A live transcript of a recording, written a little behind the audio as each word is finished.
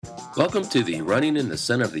Welcome to the Running in the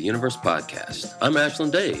Center of the Universe podcast. I'm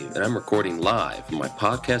Ashland Dave, and I'm recording live from my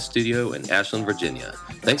podcast studio in Ashland, Virginia.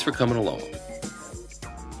 Thanks for coming along.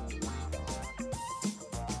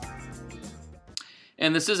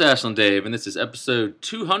 And this is Ashland Dave, and this is episode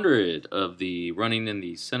 200 of the Running in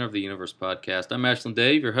the Center of the Universe podcast. I'm Ashland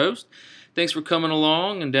Dave, your host. Thanks for coming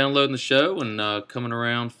along and downloading the show and coming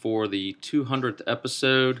around for the 200th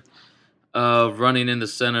episode of Running in the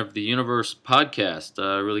Center of the Universe podcast.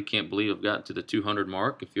 I really can't believe I've gotten to the 200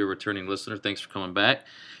 mark. If you're a returning listener, thanks for coming back.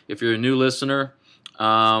 If you're a new listener,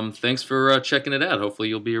 thanks for checking it out. Hopefully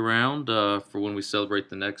you'll be around for when we celebrate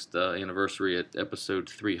the next anniversary at episode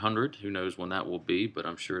 300. Who knows when that will be, but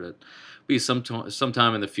I'm sure that'll be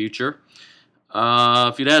sometime in the future.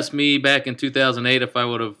 If you'd asked me back in 2008 if I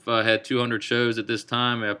would have had 200 shows at this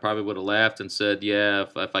time, I probably would have laughed and said, yeah,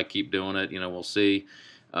 if I keep doing it, we'll see.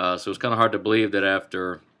 So it's kind of hard to believe that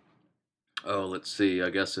after, I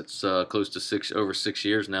guess it's close to over 6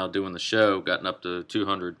 years now doing the show, gotten up to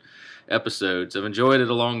 200 episodes. I've enjoyed it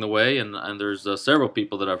along the way, and there's several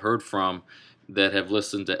people that I've heard from that have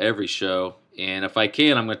listened to every show. And if I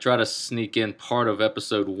can, I'm going to try to sneak in part of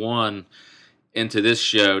episode 1 into this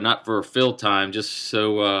show, not for fill time, just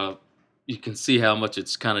so you can see how much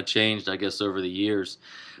it's kind of changed, I guess, over the years.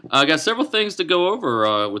 I got several things to go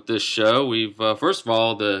over with this show. We've, first of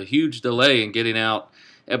all, the huge delay in getting out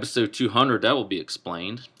episode 200, that will be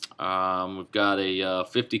explained. We've got a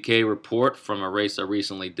 50K report from a race I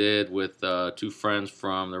recently did with two friends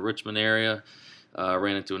from the Richmond area.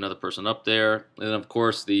 Ran into another person up there. And, of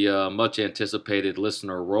course, the much-anticipated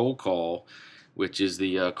listener roll call, which is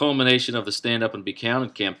the culmination of the Stand Up and Be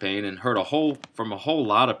Counted campaign, and heard from a whole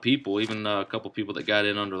lot of people, even a couple people that got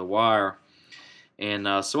in under the wire. And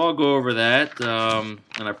so I'll go over that, and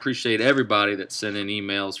I appreciate everybody that sent in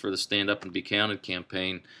emails for the Stand Up and Be Counted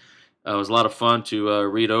campaign. It was a lot of fun to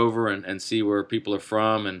read over and see where people are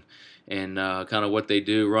from and kind of what they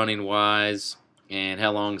do running-wise and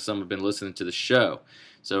how long some have been listening to the show.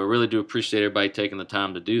 So I really do appreciate everybody taking the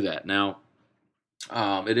time to do that. Now,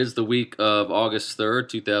 it is the week of August 3rd,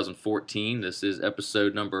 2014. This is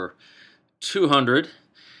episode number 200,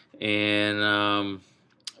 and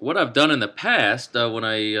what I've done in the past, what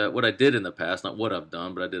I did in the past, not what I've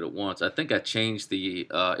done, but I did it once. I think I changed the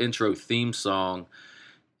intro theme song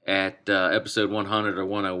at episode 100 or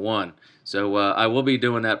 101. So I will be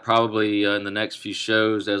doing that probably in the next few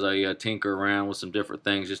shows as I tinker around with some different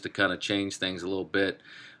things just to kind of change things a little bit.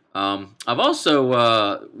 I've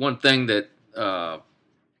also, one thing that,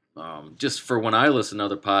 just for when I listen to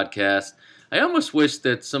other podcasts, I almost wish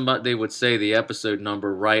that they would say the episode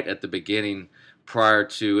number right at the beginning prior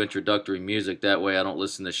to introductory music. That way I don't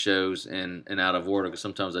listen to shows in out of order, because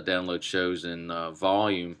sometimes I download shows in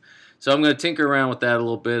volume. So I'm going to tinker around with that a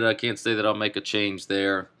little bit. I can't say that I'll make a change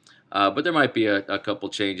there, but there might be a couple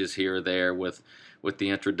changes here or there with the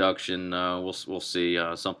introduction. We'll see.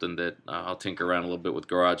 Something that I'll tinker around a little bit with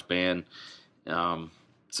GarageBand,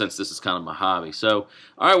 since this is kind of my hobby. So,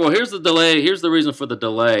 all right, well, here's the delay. Here's the reason for the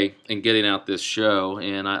delay in getting out this show,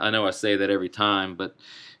 and I know I say that every time, but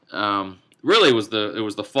really, it was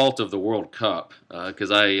the fault of the World Cup, because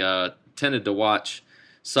I tended to watch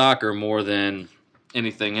soccer more than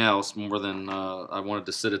anything else, more than I wanted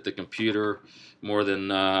to sit at the computer, more than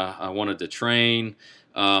I wanted to train.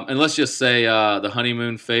 And let's just say the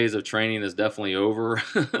honeymoon phase of training is definitely over.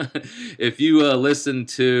 If you listen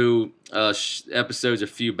to episodes a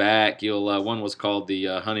few back, one was called the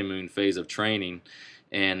honeymoon phase of training,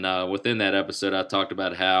 and within that episode, I talked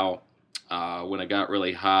about how when it got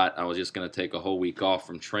really hot, I was just going to take a whole week off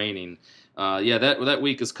from training. That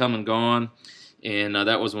week is come and gone, and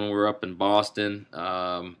that was when we were up in Boston,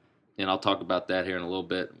 and I'll talk about that here in a little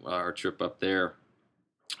bit, our trip up there.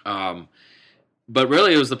 But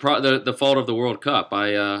really, it was the fault of the World Cup.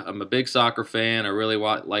 I'm a big soccer fan. I really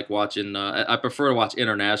like watching. I prefer to watch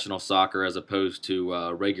international soccer as opposed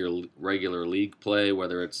to regular league play,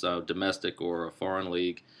 whether it's domestic or a foreign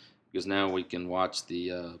league, because now we can watch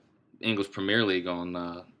the English Premier League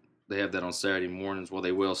on. They have that on Saturday mornings. Well,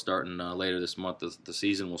 they will starting later this month. The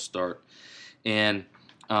season will start, and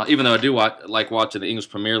even though I do like watching the English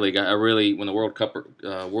Premier League, I really, when the World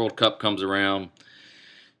Cup comes around,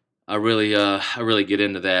 I really get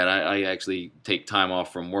into that. I actually take time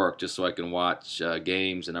off from work just so I can watch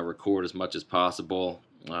games, and I record as much as possible,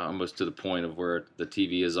 almost to the point of where the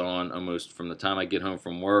TV is on almost from the time I get home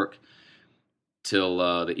from work till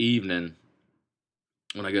the evening.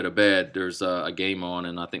 When I go to bed, there's a game on,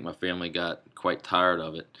 and I think my family got quite tired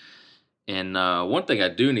of it. And one thing I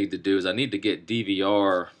do need to do is I need to get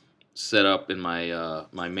DVR set up in my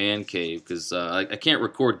my man cave, because I can't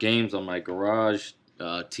record games on my garage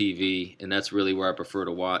TV, and that's really where I prefer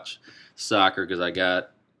to watch soccer because I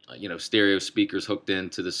got stereo speakers hooked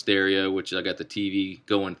into the stereo, which I got the TV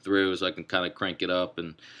going through, so I can kind of crank it up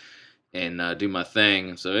and do my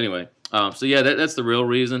thing. So anyway, so yeah, that's the real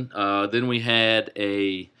reason. Then we had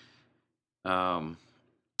I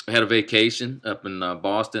had a vacation up in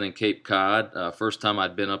Boston and Cape Cod. First time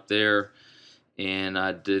I'd been up there, and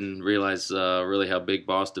I didn't realize really how big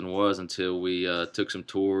Boston was until we took some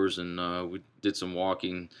tours and we did some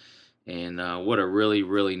walking. And what a really,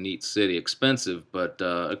 really neat city. Expensive, but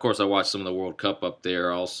of course I watched some of the World Cup up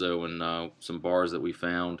there also, and some bars that we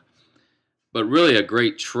found. But really a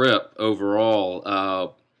great trip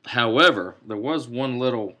overall. However, there was one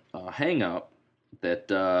little hang up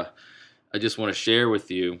that I just want to share with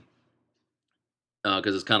you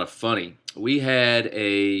because it's kind of funny. We had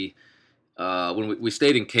when we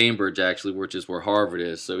stayed in Cambridge, actually, which is where Harvard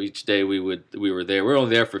is. So each day we were there. We were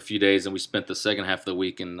only there for a few days, and we spent the second half of the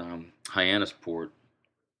week in Hyannisport,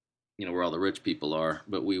 where all the rich people are.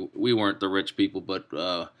 But we weren't the rich people, but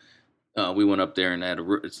we went up there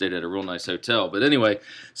and stayed at a real nice hotel. But anyway,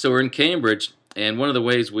 so we're in Cambridge, and one of the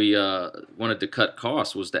ways we wanted to cut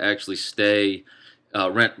costs was to actually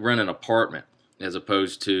rent an apartment as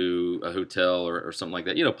opposed to a hotel or something like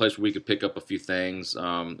that. A place where we could pick up a few things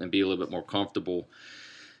and be a little bit more comfortable,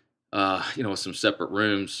 with some separate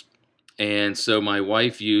rooms. And so my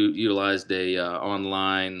wife utilized a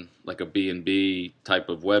online, like a B&B type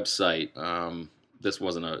of website. This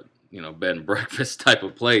wasn't a bed and breakfast type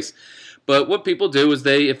of place. But what people do is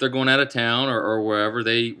if they're going out of town or wherever,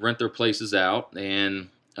 they rent their places out. And,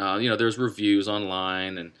 there's reviews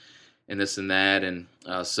online and this and that. And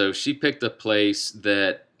so she picked a place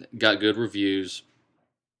that got good reviews.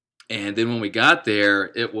 And then when we got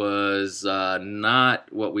there, it was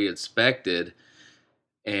not what we expected.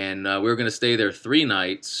 And we were going to stay there 3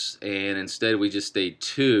 nights. And instead we just stayed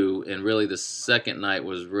 2. And really the second night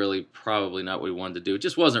was really probably not what we wanted to do. It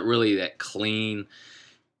just wasn't really that clean.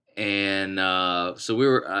 And so we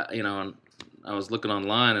were, I was looking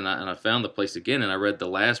online and I found the place again, and I read the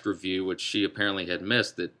last review, which she apparently had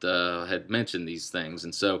missed, that had mentioned these things.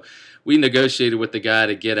 And so we negotiated with the guy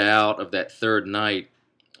to get out of that third night,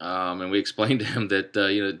 and we explained to him that,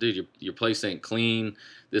 dude, your place ain't clean.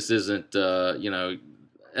 This isn't, and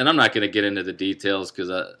I'm not going to get into the details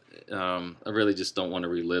because I really just don't want to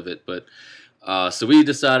relive it. But so we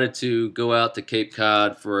decided to go out to Cape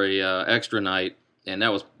Cod for a extra night. And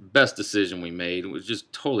that was the best decision we made. It was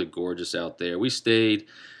just totally gorgeous out there. We stayed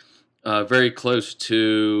very close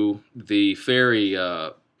to the ferry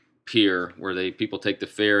pier where people take the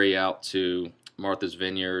ferry out to Martha's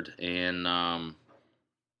Vineyard, and I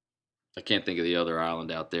can't think of the other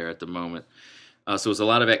island out there at the moment. So it was a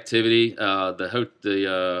lot of activity. I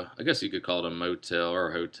guess you could call it a motel or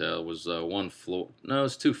a hotel. Was one floor. No, it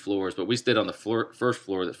was 2 floors, but we stayed on the first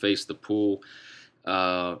floor that faced the pool.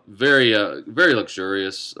 Very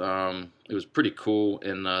luxurious. It was pretty cool,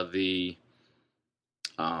 and the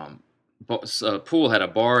pool had a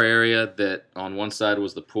bar area that on one side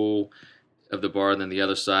was the pool of the bar, and then the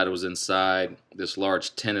other side was inside this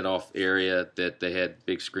large tented off area that they had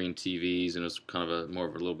big screen TVs, and it was kind of a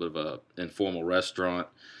little bit of a informal restaurant.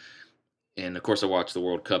 And of course I watched the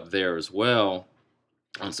World Cup there as well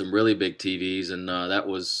on some really big TVs, and I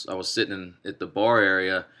was sitting at the bar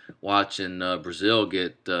area watching Brazil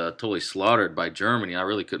get totally slaughtered by Germany. I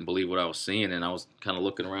really couldn't believe what I was seeing, and I was kind of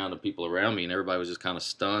looking around at people around me, and everybody was just kind of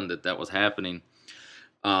stunned that was happening.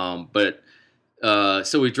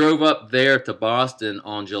 So we drove up there to Boston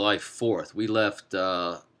on July 4th. We left,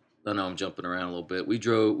 I know I'm jumping around a little bit. We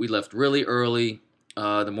left really early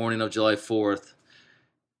the morning of July 4th.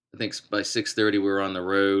 I think by 6:30 we were on the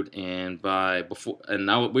road, and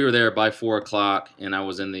we were there by 4 o'clock, and I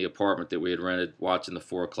was in the apartment that we had rented watching the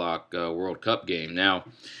 4 o'clock World Cup game. Now,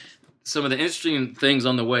 some of the interesting things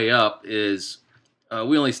on the way up is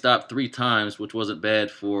we only stopped 3 times, which wasn't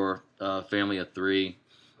bad for a family of 3.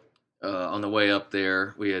 On the way up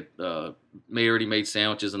there, we had already made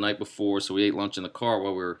sandwiches the night before, so we ate lunch in the car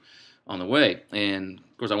while we were on the way. And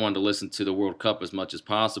of course I wanted to listen to the World Cup as much as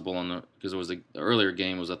possible because it was the earlier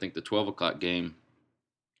game was, I think, the 12 o'clock game.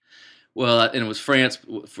 Well, and it was France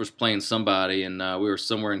was playing somebody, and we were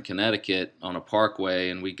somewhere in Connecticut on a parkway,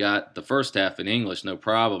 and we got the first half in English, no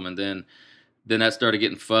problem. And then that started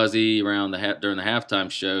getting fuzzy around during the halftime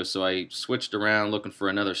show, so I switched around looking for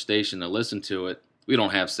another station to listen to it. We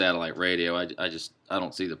don't have satellite radio. I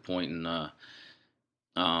don't see the point in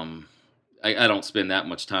I don't spend that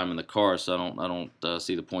much time in the car, so I don't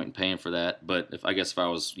see the point in paying for that. But if I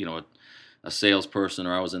was a salesperson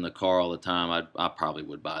or I was in the car all the time, I probably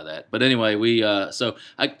would buy that. But anyway,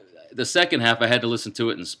 the second half I had to listen to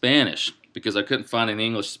it in Spanish because I couldn't find an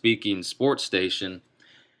English-speaking sports station.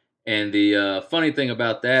 And the funny thing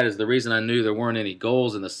about that is the reason I knew there weren't any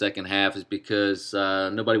goals in the second half is because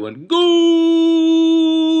nobody went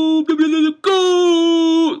goal,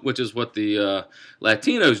 goal, which is what the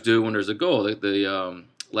Latinos do when there's a goal. The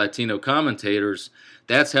Latino commentators,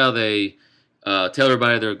 that's how they tell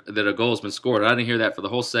everybody that a goal has been scored. I didn't hear that for the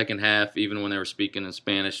whole second half, even when they were speaking in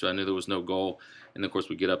Spanish, so I knew there was no goal. And, of course,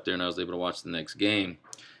 we get up there and I was able to watch the next game.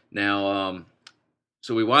 Now,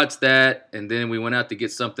 so we watched that, and then we went out to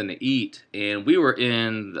get something to eat. And we were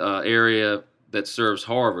in the area that serves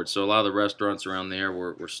Harvard, so a lot of the restaurants around there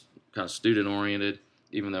were kind of student-oriented,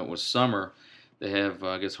 even though it was summer. They have,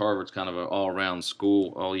 I guess Harvard's kind of an all-around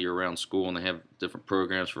school, all-year-round school, and they have different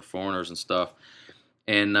programs for foreigners and stuff.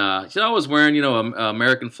 And so I was wearing, an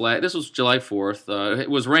American flag. This was July 4th. It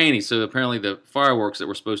was rainy, so apparently the fireworks that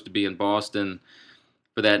were supposed to be in Boston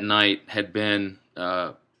for that night had been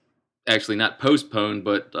actually not postponed,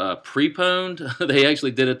 but preponed. They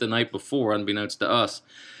actually did it the night before, unbeknownst to us.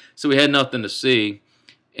 So we had nothing to see.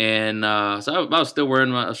 And so I was still wearing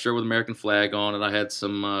my shirt with American flag on, and I had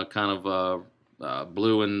some kind of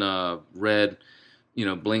blue and red,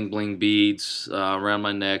 bling bling beads around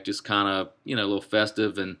my neck, just kind of, a little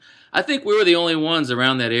festive. And I think we were the only ones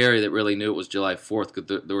around that area that really knew it was July 4th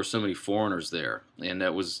because there were so many foreigners there. And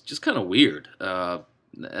that was just kind of weird.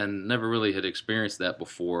 And never really had experienced that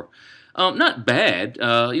before. Not bad.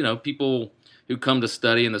 People who come to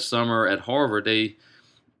study in the summer at Harvard, they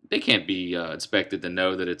can't be expected to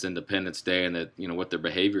know that it's Independence Day and that what their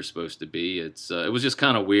behavior is supposed to be. It was just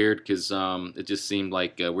kind of weird because it just seemed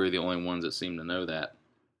like we're the only ones that seem to know that.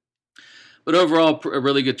 But overall, a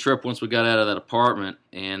really good trip once we got out of that apartment,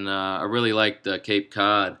 and I really liked Cape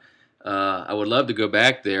Cod. I would love to go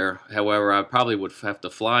back there. However, I probably would have to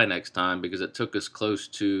fly next time because it took us close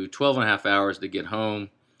to 12 and a half hours to get home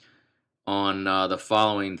on the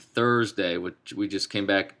following Thursday, which we just came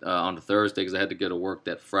back on the Thursday because I had to go to work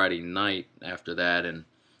that Friday night after that. And,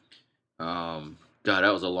 God,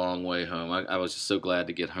 that was a long way home. I was just so glad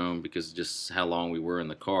to get home because of just how long we were in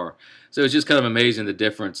the car. So it's just kind of amazing the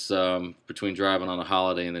difference between driving on a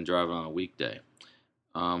holiday and then driving on a weekday.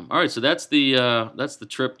 All right, so that's the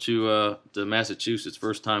trip to Massachusetts.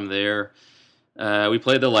 First time there. We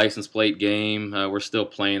played the license plate game. We're still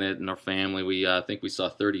playing it in our family. I think we saw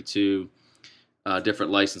 32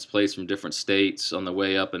 different license plates from different states on the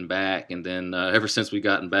way up and back. And then ever since we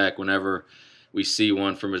gotten back, whenever we see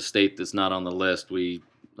one from a state that's not on the list, we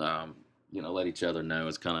let each other know.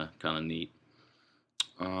 It's kind of neat.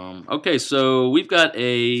 Okay, so we've got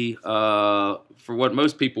for what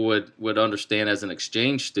most people would understand as an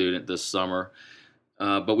exchange student this summer,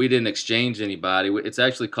 but we didn't exchange anybody. It's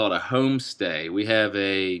actually called a homestay. We have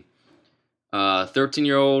a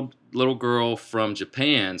 13-year-old little girl from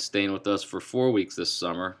Japan staying with us for 4 weeks this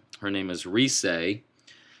summer. Her name is Rise,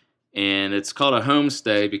 and it's called a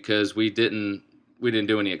homestay because we didn't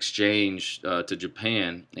do any exchange to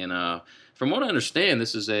Japan. And from what I understand,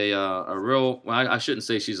 this is a real. Well, I shouldn't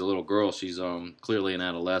say she's a little girl. She's clearly an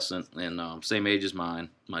adolescent and same age as my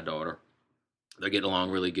daughter. They're getting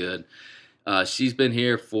along really good. She's been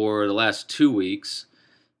here for the last 2 weeks,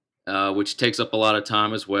 which takes up a lot of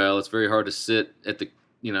time as well. It's very hard to sit at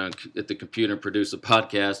the computer and produce a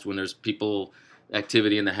podcast when there's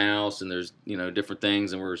activity in the house and there's different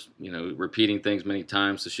things, and we're repeating things many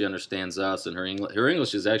times so she understands us. And her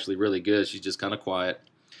English is actually really good. She's just kind of quiet.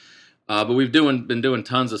 But we've been doing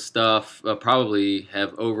tons of stuff. Probably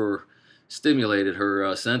have overstimulated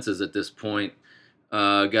her senses at this point.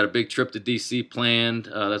 Got a big trip to D.C. planned.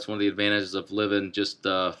 That's one of the advantages of living just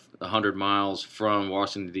 100 miles from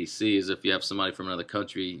Washington, D.C. is if you have somebody from another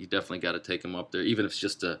country, you definitely got to take them up there, even if it's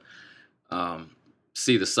just to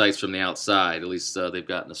see the sights from the outside. At least they've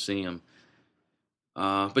gotten to see them.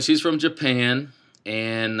 But she's from Japan,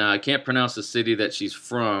 and I can't pronounce the city that she's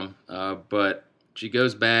from, but she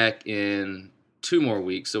goes back in 2 more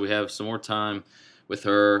weeks, so we have some more time with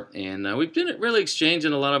her, and we've been really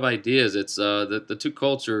exchanging a lot of ideas. It's the two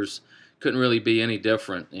cultures couldn't really be any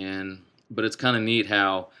different, but it's kind of neat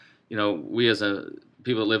how we as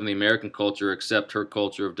people that live in the American culture accept her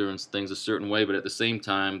culture of doing things a certain way, but at the same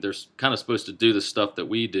time they're kind of supposed to do the stuff that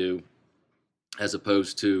we do, as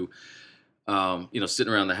opposed to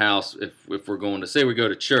sitting around the house. If we're going to say we go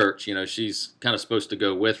to church, she's kind of supposed to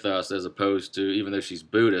go with us, as opposed to, even though she's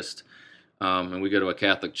Buddhist. And we go to a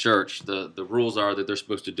Catholic church, the rules are that they're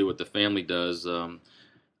supposed to do what the family does.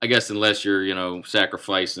 I guess unless you're,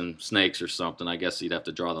 sacrificing snakes or something, I guess you'd have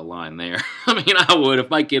to draw the line there. I mean, I would. If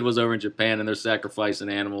my kid was over in Japan and they're sacrificing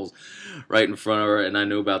animals right in front of her and I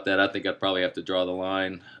knew about that, I think I'd probably have to draw the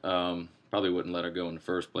line. Probably wouldn't let her go in the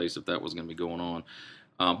first place if that was going to be going on.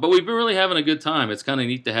 But we've been really having a good time. It's kind of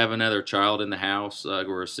neat to have another child in the house.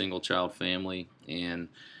 We're a single child family, and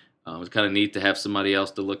it's kind of neat to have somebody else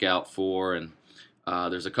to look out for. And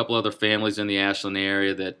there's a couple other families in the Ashland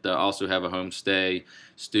area that also have a homestay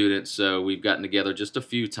student. So we've gotten together just a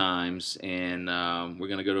few times, and we're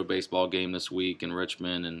going to go to a baseball game this week in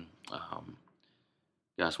Richmond. And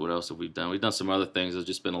gosh, what else have we done? We've done some other things. It's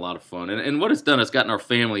just been a lot of fun. And what it's done is gotten our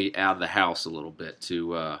family out of the house a little bit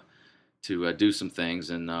to do some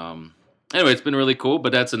things. And anyway, it's been really cool.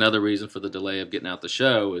 But that's another reason for the delay of getting out the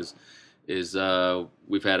show is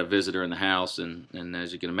we've had a visitor in the house, and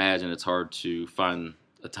as you can imagine, it's hard to find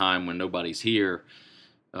a time when nobody's here,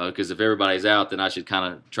 because if everybody's out, then I should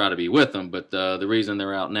kind of try to be with them. But the reason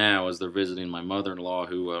they're out now is they're visiting my mother-in-law,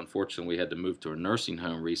 who unfortunately had to move to a nursing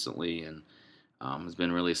home recently, and it's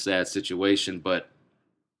been a really sad situation. But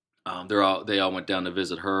they all went down to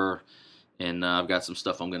visit her, and I've got some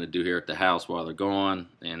stuff I'm going to do here at the house while they're gone,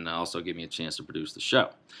 and also give me a chance to produce the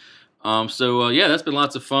show. Yeah, that's been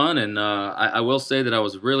lots of fun, and I will say that I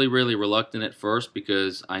was really, really reluctant at first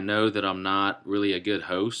because I know that I'm not really a good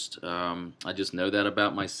host. I just know that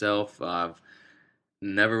about myself. I've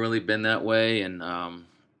never really been that way, and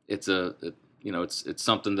it's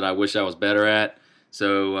something that I wish I was better at.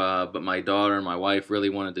 So, but my daughter and my wife really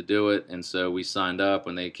wanted to do it, and so we signed up,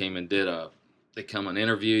 and they came and they come and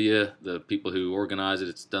interview you. The people who organize it,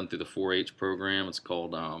 it's done through the 4-H program. It's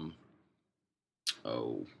called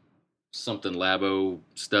something Labo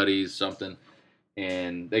Studies, something,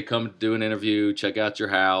 and they come do an interview, check out your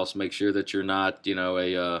house, make sure that you're not,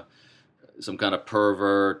 some kind of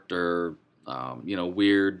pervert or,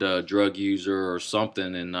 weird drug user or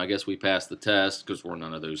something. And I guess we passed the test because we're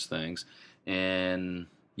none of those things. And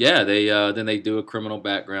yeah, then they do a criminal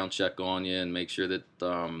background check on you and make sure that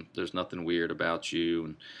there's nothing weird about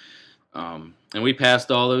you. And we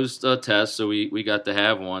passed all those tests, so we got to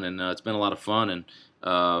have one, and it's been a lot of fun. And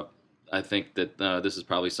I think that this is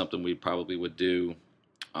probably something we probably would do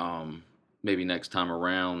maybe next time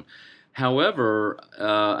around. However,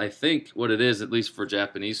 I think what it is, at least for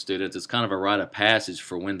Japanese students, it's kind of a rite of passage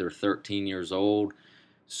for when they're 13 years old.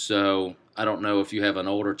 So I don't know if you have an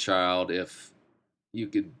older child, if you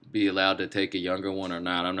could be allowed to take a younger one or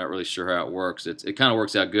not. I'm not really sure how it works. It kind of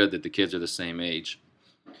works out good that the kids are the same age.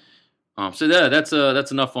 So yeah, that's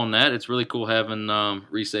enough on that. It's really cool having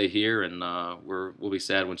Rise here, and we'll be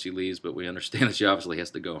sad when she leaves, but we understand that she obviously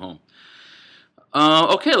has to go home.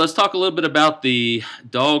 Okay, let's talk a little bit about the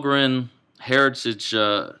Dahlgren Heritage,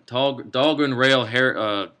 Dahlgren Rail,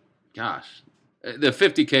 the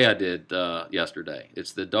 50K I did yesterday.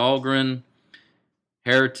 It's the Dahlgren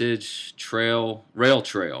Heritage Rail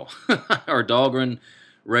Trail, or Dahlgren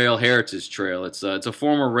Rail Heritage Trail. It's a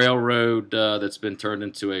former railroad that's been turned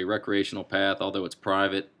into a recreational path, although it's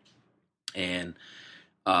private. And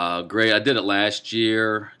great. I did it last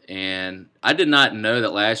year, and I did not know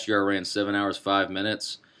that last year I ran 7 hours 5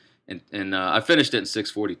 minutes, and I finished it in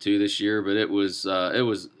 6:42 this year. But it was I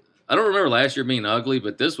don't remember last year being ugly,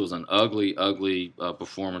 but this was an ugly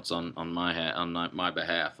performance on my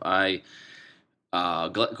behalf.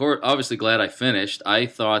 Obviously glad I finished. I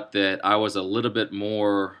thought that I was a little bit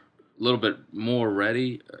more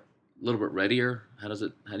ready, a little bit readier. How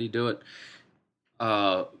do you do it?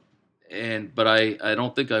 But I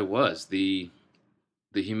don't think I was. The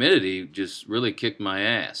humidity just really kicked my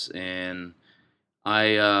ass, and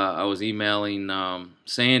I was emailing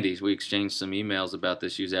Sandy. We exchanged some emails about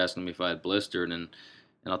this. She was asking me if I had blistered, and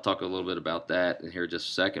I'll talk a little bit about that in here in just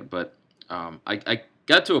a second. But I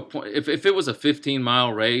got to a point, if it was a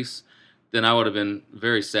 15-mile race, then I would have been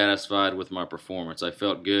very satisfied with my performance. I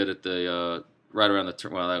felt good at the right around the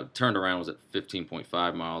I turned around was at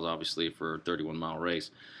 15.5 miles, obviously, for a 31-mile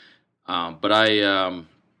race. But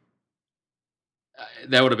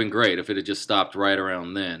that would have been great if it had just stopped right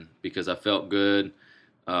around then, because I felt good,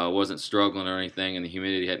 wasn't struggling or anything, and the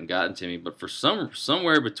humidity hadn't gotten to me. But for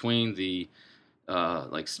somewhere between the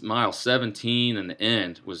like mile 17 and the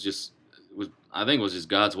end I think it was just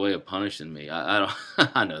God's way of punishing me. I don't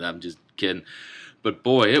I know that I'm just kidding, but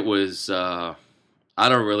boy, it was I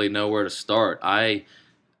don't really know where to start. I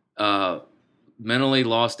mentally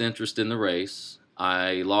lost interest in the race.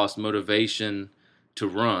 I lost motivation to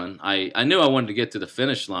run. I knew I wanted to get to the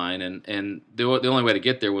finish line, and the only way to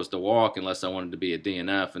get there was to walk, unless I wanted to be a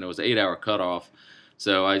DNF, and it was an 8-hour cutoff.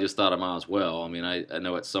 So I just thought I might as well. I mean, I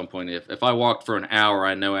know at some point if I walked for an hour,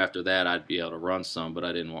 I know after that I'd be able to run some, but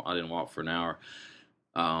I didn't walk for an hour.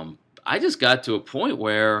 I just got to a point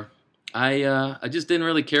where I just didn't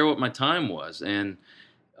really care what my time was, and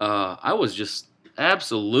I was just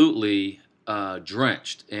absolutely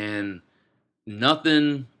drenched, and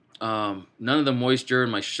nothing, none of the moisture in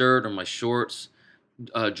my shirt or my shorts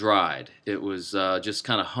dried. It was just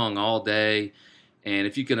kind of hung all day. And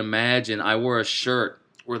if you can imagine, I wore a shirt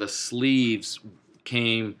where the sleeves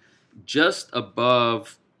came just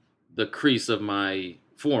above the crease of my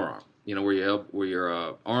forearm, where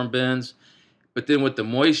your arm bends. But then with the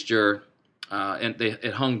moisture,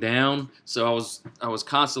 it hung down, so I was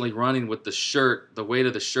constantly running with the weight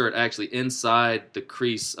of the shirt actually inside the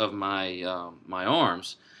crease of my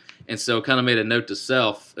arms, and so it kind of made a note to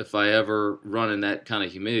self, if I ever run in that kind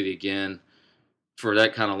of humidity again for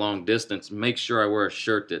that kind of long distance, make sure I wear a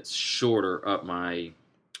shirt that's shorter up my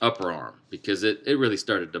upper arm, because it really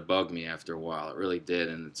started to bug me after a while. It really did,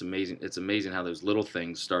 and it's amazing how those little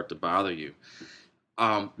things start to bother you.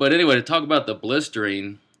 But anyway, to talk about the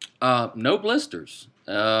blistering, no blisters.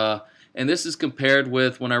 And this is compared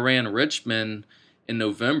with when I ran Richmond in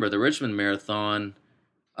November, the Richmond Marathon,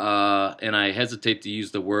 and I hesitate to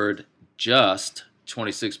use the word just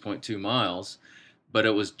 26.2 miles, but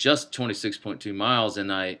it was just 26.2 miles, and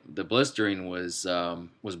the blistering was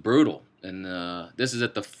brutal. And this is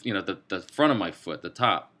at the front of my foot, the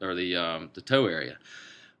top, or the toe area.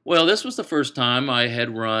 Well, this was the first time I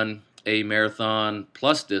had run a marathon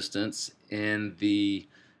plus distance in the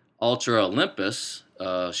Ultra Olympus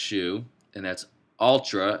shoe, and that's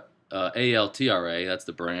Ultra, Altra. That's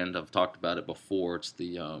the brand. I've talked about it before. It's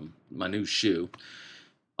my new shoe,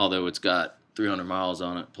 although it's got 300 miles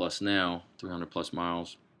on it plus now, 300 plus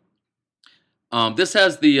miles. This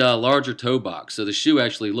has the larger toe box, so the shoe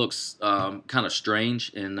actually looks kind of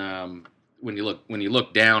strange, and when you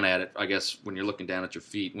look down at it, I guess when you're looking down at your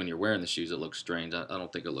feet when you're wearing the shoes, it looks strange. I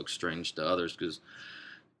don't think it looks strange to others, because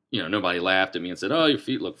nobody laughed at me and said, "Oh, your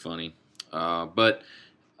feet look funny." But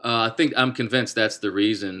I'm convinced that's the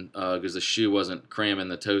reason, because the shoe wasn't cramming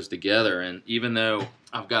the toes together. And even though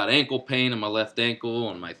I've got ankle pain in my left ankle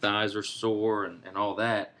and my thighs are sore and all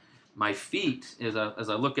that, my feet, as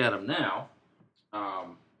I look at them now,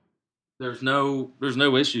 there's no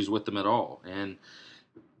issues with them at all. And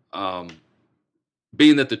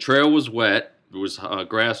being that the trail was wet, there was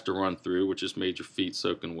grass to run through, which just made your feet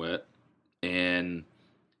soaking wet, and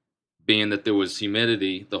being that there was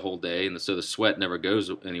humidity the whole day, and so the sweat never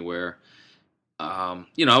goes anywhere. I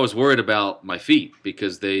was worried about my feet,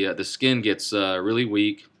 because the skin gets really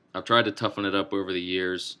weak. I've tried to toughen it up over the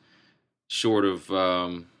years, short of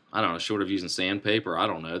using sandpaper. I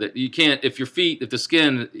don't know that you can't. If you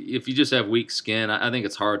just have weak skin, I think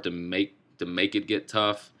it's hard to make it get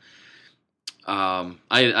tough. I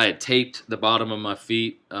had taped the bottom of my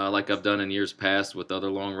feet like I've done in years past with other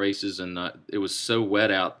long races, and it was so wet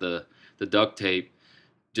out, the duct tape,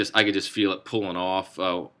 I could just feel it pulling off.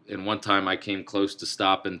 And one time I came close to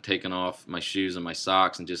stopping, taking off my shoes and my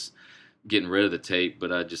socks and just getting rid of the tape,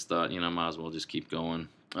 but I just thought, might as well just keep going.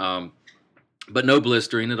 But no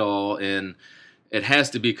blistering at all, and it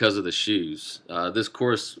has to be because of the shoes. This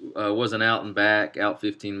course wasn't out and back, out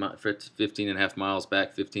 15 and a half miles,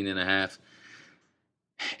 back 15 and a half.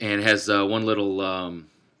 And it has one little,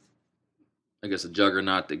 I guess, a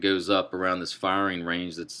juggernaut that goes up around this firing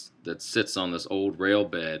range that sits on this old rail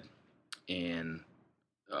bed, and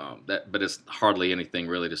but it's hardly anything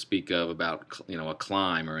really to speak of about a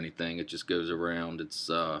climb or anything. It just goes around. It's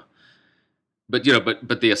but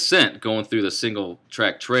the ascent going through the single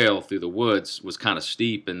track trail through the woods was kind of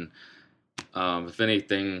steep, and if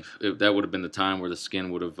anything, that would have been the time where the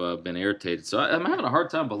skin would have been irritated. So I'm having a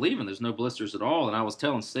hard time believing there's no blisters at all. And I was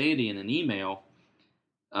telling Sadie in an email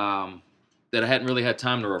that I hadn't really had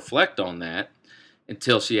time to reflect on that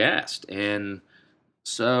until she asked. And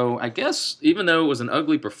so I guess even though it was an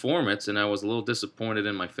ugly performance and I was a little disappointed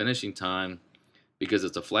in my finishing time, because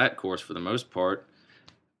it's a flat course for the most part,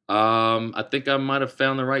 I think I might have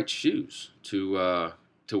found the right shoes to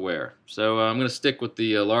wear. So I'm going to stick with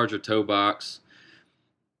the larger toe box,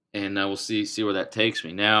 and we'll see where that takes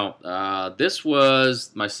me. Now, this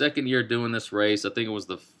was my second year doing this race. I think it was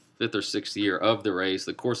the fifth or sixth year of the race.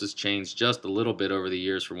 The course has changed just a little bit over the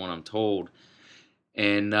years from what I'm told.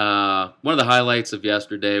 And one of the highlights of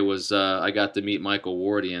yesterday was I got to meet Michael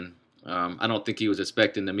Wardian. I don't think he was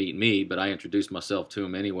expecting to meet me, but I introduced myself to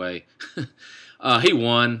him anyway. He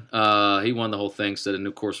won. He won the whole thing, set a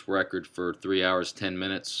new course record for 3 hours, 10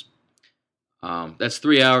 minutes. That's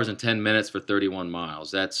 3 hours and 10 minutes for 31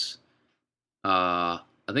 miles. That's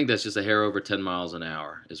I think that's just a hair over 10 miles an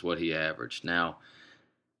hour is what he averaged. Now,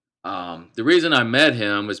 the reason I met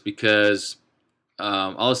him was because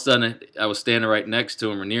all of a sudden I was standing right next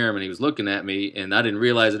to him or near him, and he was looking at me, and I didn't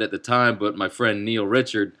realize it at the time, but my friend Neil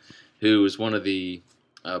Richard, who is one of the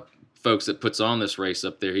folks that puts on this race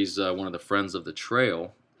up there, he's one of the Friends of the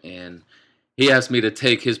Trail, and he asked me to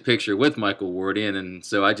take his picture with Michael Wardian, and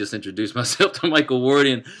so I just introduced myself to Michael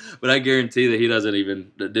Wardian, but I guarantee that he doesn't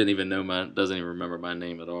even remember my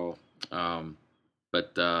name at all.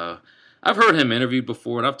 But I've heard him interviewed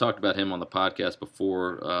before, and I've talked about him on the podcast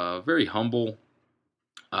before. Very humble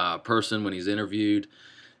person when he's interviewed.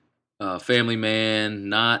 Family man,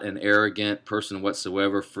 not an arrogant person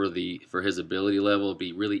whatsoever for his ability level. It'd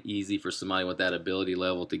be really easy for somebody with that ability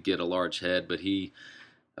level to get a large head, but he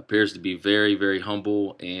appears to be very, very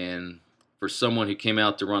humble. And for someone who came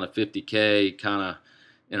out to run a 50K kind of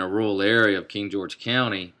in a rural area of King George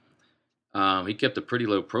County, he kept a pretty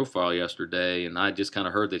low profile yesterday, and I just kind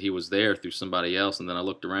of heard that he was there through somebody else, and then I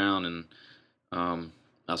looked around and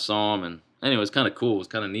I saw him, and anyway, it was kind of cool. It was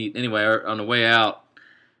kind of neat. Anyway, on the way out,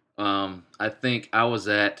 I think I was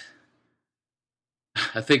at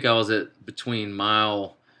between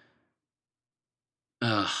mile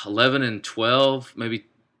 11 and 12, maybe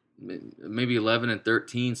 11 and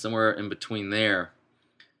 13, somewhere in between there,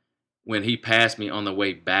 when he passed me on the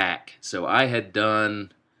way back. So I had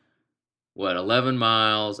done 11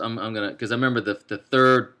 miles. Because I remember the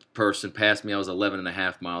third person passed me. I was 11 and a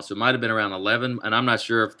half miles, so it might have been around 11, and I'm not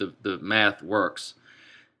sure if the math works.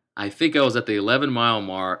 I think I was at the 11-mile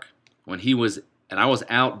mark when he was, and I was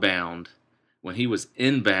outbound when he was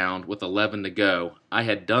inbound with 11 to go. I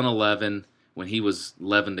had done 11 when he was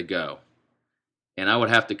 11 to go. And I would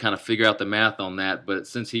have to kind of figure out the math on that, but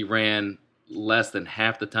since he ran less than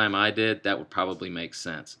half the time I did, that would probably make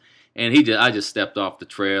sense. And I just stepped off the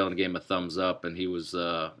trail and gave him a thumbs up, and he was,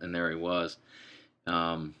 and there he was.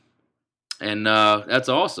 That's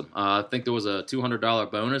awesome. I think there was a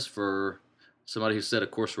 $200 bonus for somebody who set a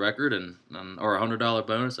course record, or a $100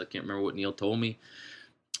 bonus. I can't remember what Neil told me.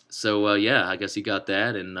 So I guess he got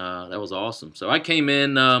that, and that was awesome. So I came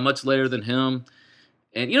in much later than him,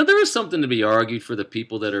 and there is something to be argued for the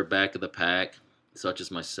people that are back of the pack, such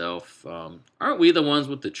as myself. Aren't we the ones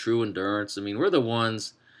with the true endurance? I mean, we're the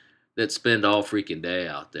ones that spend all freaking day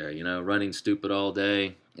out there, running stupid all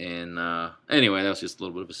day. And anyway, that was just a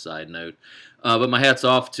little bit of a side note. But my hat's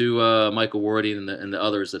off to Michael Wardian and the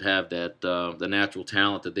others that have that the natural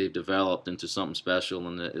talent that they've developed into something special.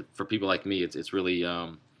 And for people like me, it's really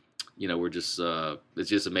we're just it's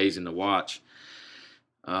just amazing to watch.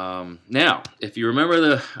 Now, if you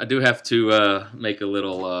remember I do have to make a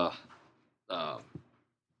little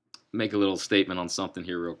statement on something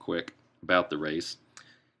here real quick about the race.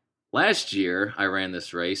 Last year, I ran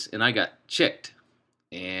this race, and I got chicked.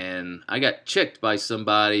 And I got chicked by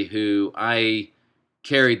somebody who I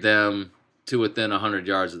carried them to within 100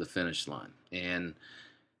 yards of the finish line. And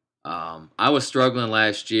I was struggling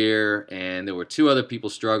last year, and there were two other people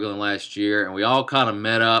struggling last year, and we all kind of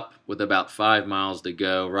met up with about 5 miles to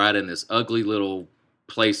go, right in this ugly little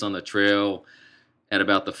place on the trail at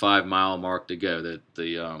about the 5-mile mark to go. It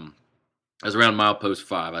was around milepost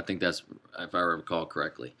 5. I think that's, if I recall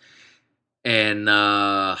correctly. And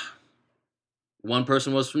one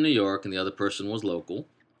person was from New York, and the other person was local.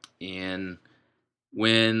 And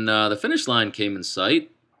when the finish line came in sight,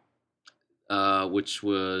 which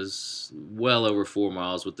was well over 4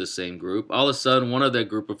 miles with this same group, all of a sudden, one of that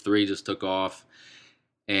group of three just took off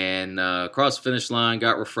and crossed the finish line,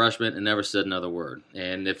 got refreshment, and never said another word.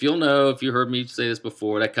 And if you heard me say this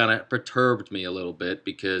before, that kind of perturbed me a little bit,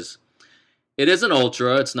 because it is an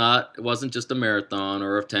ultra. It wasn't just a marathon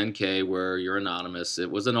or a 10K where you're anonymous.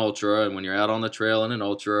 It was an ultra, and when you're out on the trail in an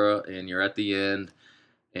ultra and you're at the end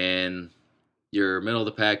and you're middle of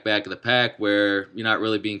the pack, back of the pack, where you're not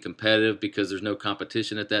really being competitive because there's no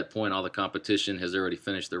competition at that point. All the competition has already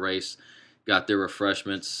finished the race, got their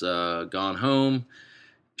refreshments, gone home,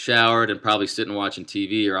 showered, and probably sitting watching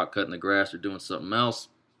TV or out cutting the grass or doing something else.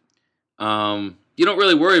 You don't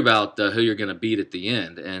really worry about who you're going to beat at the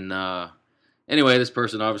end. And anyway, this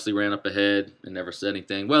person obviously ran up ahead and never said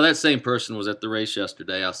anything. Well, that same person was at the race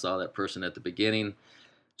yesterday. I saw that person at the beginning.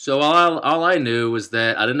 So all I knew was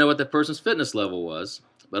that I didn't know what that person's fitness level was,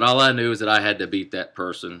 but all I knew is that I had to beat that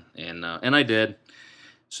person, and I did.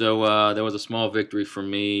 So there was a small victory for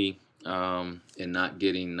me in not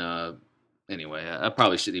getting. Anyway, I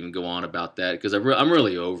probably shouldn't even go on about that because I'm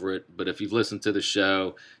really over it. But if you've listened to the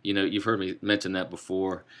show, you've heard me mention that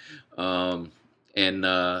before. And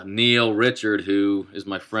Neil Richard, who is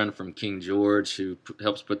my friend from King George, who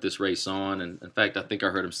helps put this race on. And in fact, I think I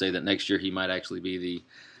heard him say that next year he might actually be the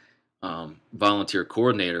volunteer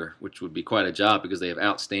coordinator, which would be quite a job because they have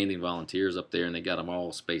outstanding volunteers up there, and they got them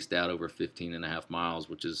all spaced out over 15 and a half miles,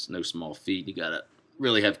 which is no small feat. You got to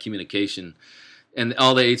really have communication. And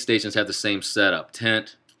all the aid stations have the same setup: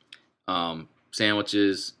 tent,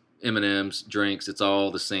 sandwiches, M&Ms, drinks. It's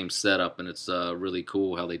all the same setup, and it's really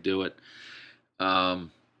cool how they do it.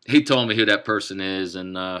 He told me who that person is,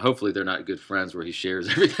 and hopefully they're not good friends where he shares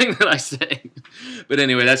everything that I say. But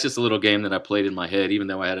anyway, that's just a little game that I played in my head. Even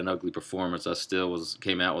though I had an ugly performance, I still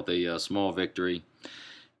came out with a small victory.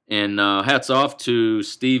 And hats off to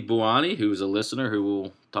Steve Buani, who's a listener, who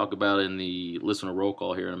we'll talk about in the listener roll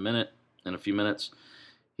call here in a few minutes.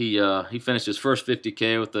 He finished his first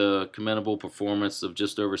 50K with a commendable performance of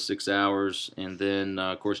just over 6 hours. And then,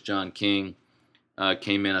 of course, John King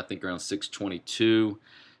came in, I think, around 6:22.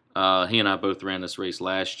 He and I both ran this race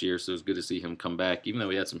last year, so it was good to see him come back. Even though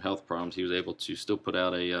he had some health problems, he was able to still put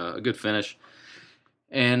out a good finish.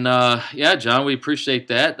 And, yeah, John, we appreciate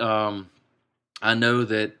that. I know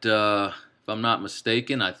that, if I'm not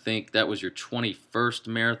mistaken, I think that was your 21st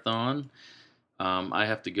marathon. I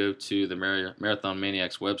have to go to the Marathon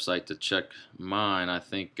Maniacs website to check mine. I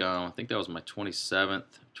think that was my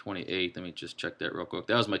 27th, 28th. Let me just check that real quick.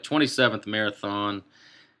 That was my 27th marathon.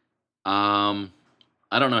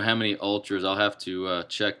 I don't know how many ultras. I'll have to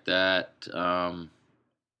check that.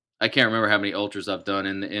 I can't remember how many ultras I've done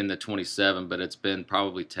in the 27, but it's been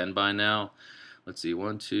probably 10 by now. Let's see,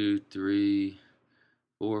 1, 2, 3,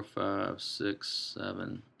 4, 5, 6,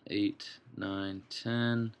 7, 8, 9,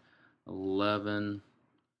 10, 11.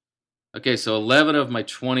 Okay, so 11 of my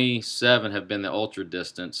 27 have been the ultra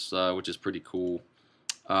distance, which is pretty cool.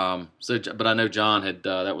 But I know John had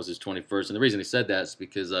that was his 21st, and the reason he said that is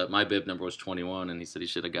because my bib number was 21, and he said he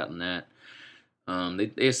should have gotten that.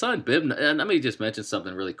 They assigned bib, and let me just mention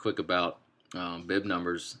something really quick about bib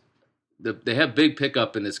numbers. They have big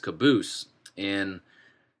pickup in this caboose, and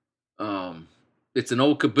it's an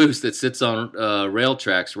old caboose that sits on rail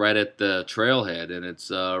tracks right at the trailhead, and it's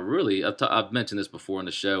really, I've mentioned this before in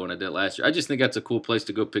the show, and I did it last year. I just think that's a cool place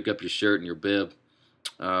to go pick up your shirt and your bib.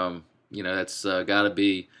 That's got to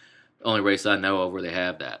be the only race I know of where they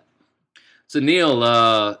have that. So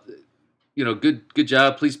Neil, good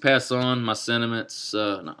job. Please pass on my sentiments,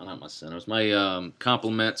 not my sentiments, my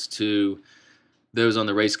compliments to those on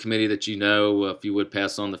the race committee that you know. If you would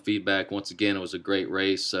pass on the feedback. Once again, it was a great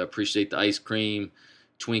race. Appreciate the ice cream,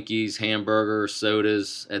 Twinkies, hamburger,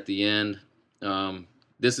 sodas at the end.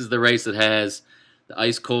 This is the race that has the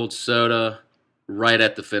ice cold soda right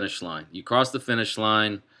at the finish line. You cross the finish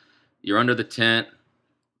line, you're under the tent.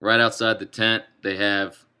 Right outside the tent, they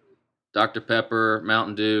have Dr. Pepper,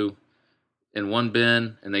 Mountain Dew in one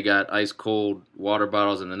bin, and they got ice cold water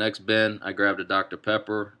bottles in the next bin. I grabbed a Dr.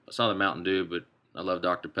 Pepper. I saw the Mountain Dew, but I love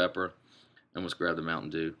Dr. Pepper. I almost grabbed the Mountain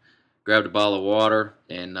Dew. Grabbed a bottle of water,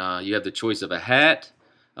 and you have the choice of a hat,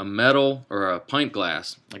 a medal, or a pint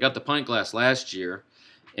glass. I got the pint glass last year,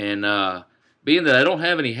 and being that I don't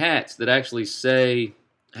have any hats that actually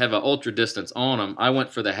have an ultra distance on them, I went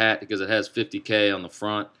for the hat because it has 50K on the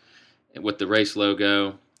front with the race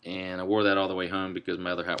logo, and I wore that all the way home because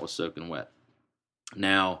my other hat was soaking wet.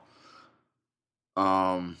 Now,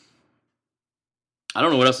 I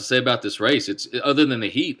don't know what else to say about this race. It's other than the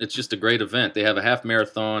heat, it's just a great event. They have a half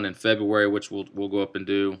marathon in February, which we'll go up and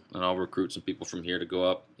do, and I'll recruit some people from here to go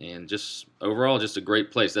up. And just overall, just a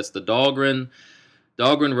great place. That's the Dahlgren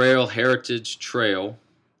Rail Heritage Trail.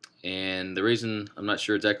 And the reason I'm not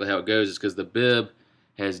sure exactly how it goes is because the bib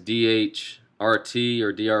has DHRT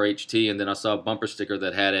or DRHT, and then I saw a bumper sticker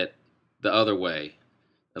that had it the other way.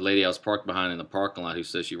 The lady I was parked behind in the parking lot who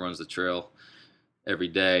says she runs the trail every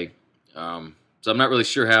day. So I'm not really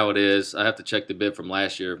sure how it is. I have to check the bib from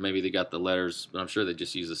last year. Maybe they got the letters, but I'm sure they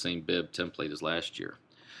just use the same bib template as last year.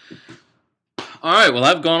 All right, well,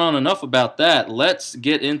 I've gone on enough about that. Let's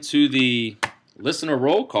get into the listener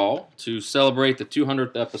roll call to celebrate the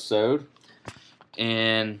 200th episode.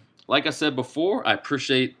 And like I said before, I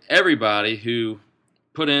appreciate everybody who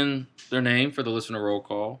put in their name for the listener roll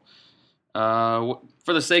call.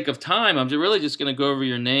 For the sake of time, I'm really just going to go over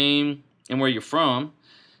your name and where you're from.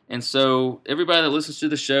 And so everybody that listens to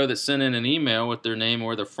the show that sent in an email with their name and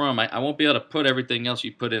where they're from, I won't be able to put everything else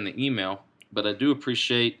you put in the email, but I do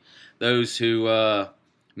appreciate those who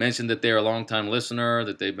mentioned that they're a longtime listener,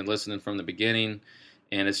 that they've been listening from the beginning.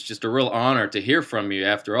 And it's just a real honor to hear from you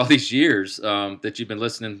after all these years that you've been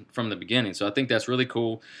listening from the beginning. So I think that's really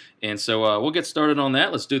cool. And so we'll get started on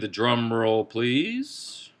that. Let's do the drum roll,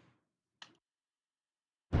 please.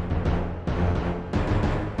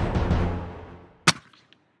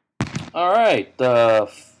 All right,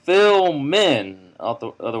 Phil Min,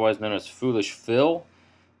 otherwise known as Foolish Phil.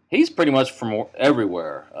 He's pretty much from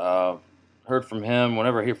everywhere. Heard from him.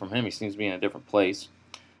 Whenever I hear from him, he seems to be in a different place.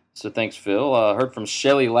 So thanks, Phil. Heard from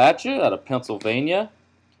Shelly Latcha out of Pennsylvania.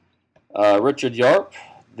 Richard Yarp,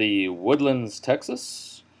 the Woodlands,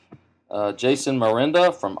 Texas. Jason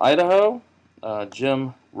Miranda from Idaho.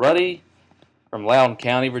 Jim Ruddy from Loudoun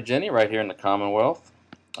County, Virginia, right here in the Commonwealth.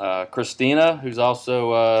 Christina, who's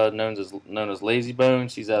also known as Lazy Bone.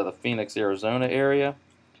 She's out of the Phoenix, Arizona area.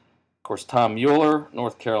 Of course, Tom Mueller,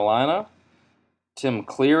 North Carolina. Tim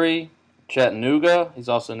Cleary, Chattanooga. He's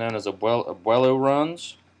also known as Abuelo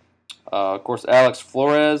Runs. Of course, Alex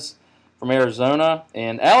Flores from Arizona.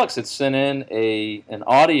 And Alex had sent in an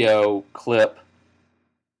audio clip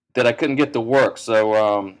that I couldn't get to work.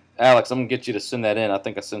 So, Alex, I'm going to get you to send that in. I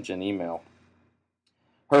think I sent you an email.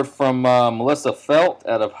 Heard from Melissa Felt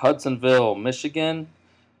out of Hudsonville, Michigan.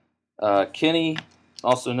 Kenny,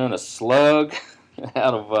 also known as Slug,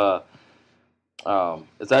 out of,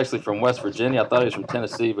 it's actually from West Virginia. I thought he was from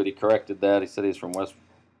Tennessee, but he corrected that. He said he's from West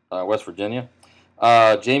Virginia.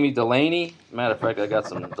 Jamie Delaney, matter of fact, I got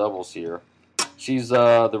some doubles here. She's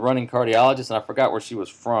the running cardiologist, and I forgot where she was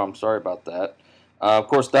from. Sorry about that. Of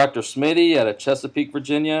course, Dr. Smitty out of Chesapeake,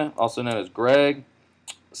 Virginia, also known as Greg.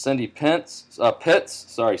 Cindy Pitts.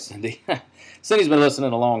 Sorry, Cindy. Cindy's been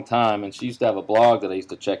listening a long time, and she used to have a blog that I used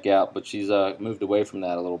to check out, but she's moved away from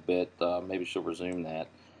that a little bit. Maybe she'll resume that.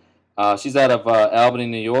 She's out of Albany,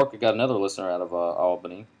 New York. I got another listener out of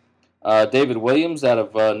Albany. David Williams out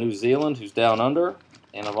of New Zealand, who's down under.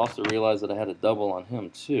 And I've also realized that I had a double on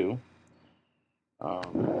him, too.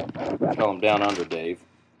 Call him Down Under Dave.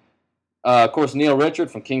 Of course, Neil Richard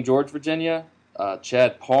from King George, Virginia.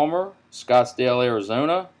 Chad Palmer, Scottsdale,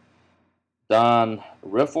 Arizona. Don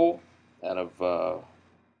Riffle out of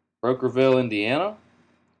Brokerville, Indiana.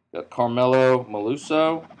 Got Carmelo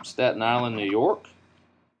Maluso, Staten Island, New York.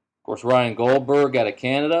 Of course, Ryan Goldberg out of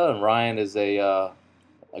Canada. And Ryan is a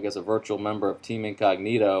virtual member of Team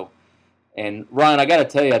Incognito. And Ryan, I got to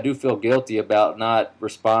tell you, I do feel guilty about not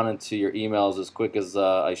responding to your emails as quick as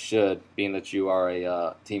I should, being that you are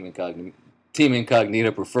a Team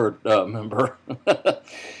Incognito preferred member.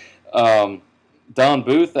 Don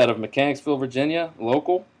Booth out of Mechanicsville, Virginia,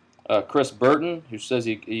 local. Chris Burton, who says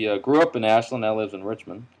he grew up in Ashland, now lives in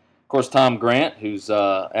Richmond. Of course, Tom Grant, who's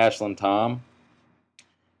Ashland Tom.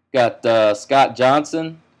 Got Scott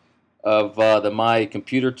Johnson of the My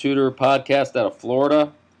Computer Tutor podcast out of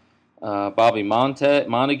Florida. Bobby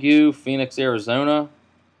Montague, Phoenix, Arizona.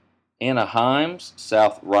 Anna Himes,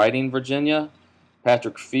 South Riding, Virginia.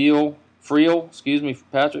 Patrick Friel,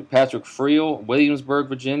 Williamsburg,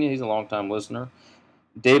 Virginia. He's a longtime listener.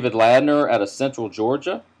 David Ladner out of Central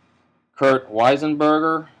Georgia. Kurt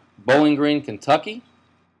Weisenberger, Bowling Green, Kentucky.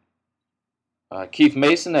 Keith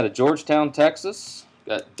Mason out of Georgetown, Texas.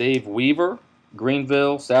 Got Dave Weaver,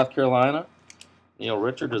 Greenville, South Carolina. Neil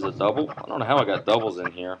Richard is a double. I don't know how I got doubles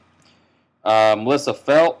in here. Melissa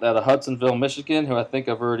Felt out of Hudsonville, Michigan, who I think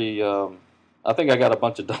I've already... I think I got a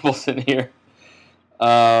bunch of doubles in here.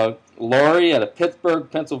 Laurie out of Pittsburgh,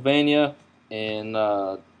 Pennsylvania, and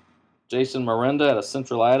Jason Miranda out of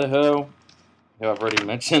Central Idaho, who I've already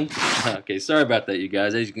mentioned. Okay, sorry about that, you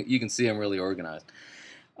guys. As you can see, I'm really organized.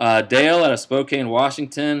 Dale out of Spokane,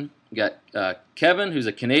 Washington. We got Kevin, who's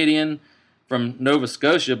a Canadian from Nova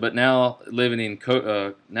Scotia, but now living in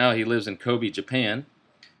now he lives in Kobe, Japan.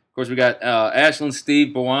 Of course, we got Ashland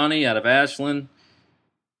Steve Bawani out of Ashland.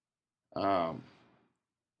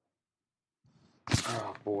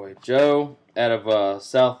 Joe out of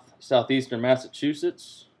southeastern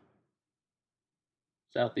Massachusetts.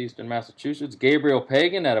 Gabriel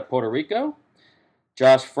Pagan out of Puerto Rico.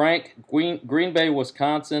 Josh Frank, Green Bay,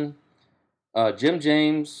 Wisconsin. Jim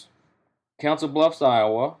James, Council Bluffs,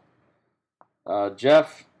 Iowa.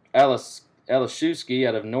 Jeff Alashewski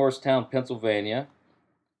out of Norristown, Pennsylvania.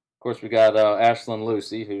 Of course, we got Ashlyn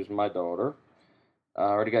Lucy, who's my daughter.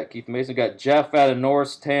 Already got Keith Mason. Got Jeff out of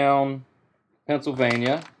Norristown,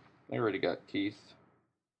 Pennsylvania. I already got Keith.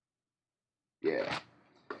 Yeah.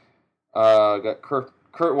 Got Kurt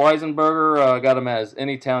Weisenberger. Got him as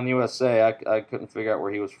Anytown, USA. I couldn't figure out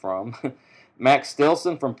where he was from. Max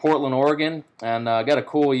Stilson from Portland, Oregon. And I got a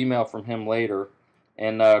cool email from him later.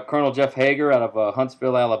 And Colonel Jeff Hager out of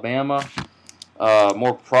Huntsville, Alabama.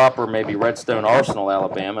 More proper, maybe Redstone Arsenal,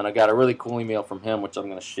 Alabama. And I got a really cool email from him, which I'm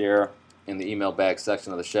going to share in the email bag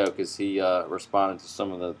section of the show because he responded to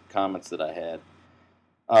some of the comments that I had.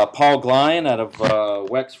 Paul Glyan out of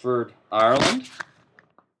Wexford, Ireland.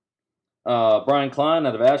 Brian Klein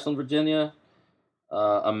out of Ashland, Virginia.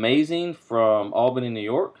 Amazing from Albany, New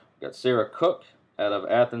York. Got Sarah Cook out of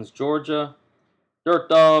Athens, Georgia. Dirt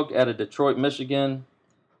Dog out of Detroit, Michigan.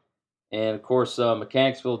 And, of course,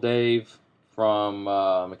 Mechanicsville Dave from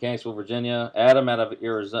Mechanicsville, Virginia. Adam out of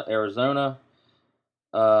Arizona.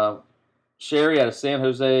 Sherry out of San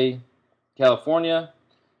Jose, California.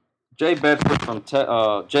 Jay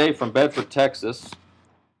from Bedford, Texas.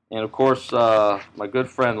 And, of course, my good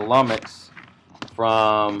friend Lumix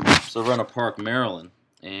from Serena Park, Maryland.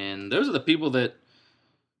 And those are the people that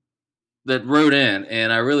wrote in,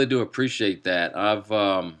 and I really do appreciate that. That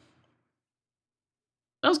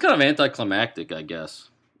was kind of anticlimactic, I guess,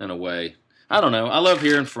 in a way. I don't know. I love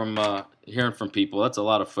hearing from people. That's a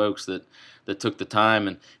lot of folks that took the time,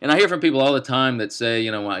 and I hear from people all the time that say,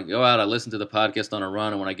 when I go out, I listen to the podcast on a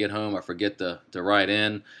run, and when I get home, I forget to write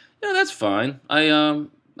in. That's fine. I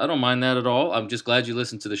don't mind that at all. I'm just glad you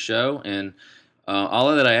listened to the show, and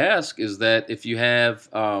all that I ask is that if you have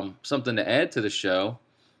something to add to the show,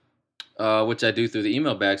 which I do through the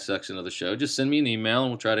email bag section of the show, just send me an email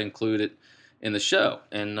and we'll try to include it in the show.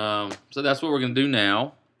 And so that's what we're going to do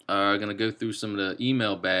now. We're going to go through some of the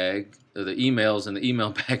the emails in the email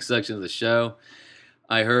bag section of the show.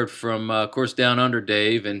 I heard from, of course, Down Under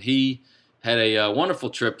Dave, and he had a wonderful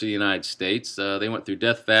trip to the United States. They went through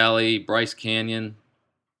Death Valley, Bryce Canyon,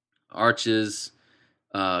 Arches,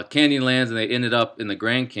 Canyonlands, and they ended up in the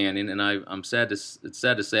Grand Canyon. And it's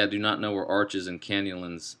sad to say I do not know where Arches and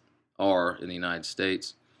Canyonlands are in the United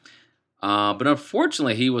States. But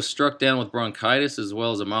unfortunately, he was struck down with bronchitis as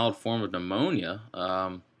well as a mild form of pneumonia.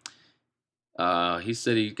 He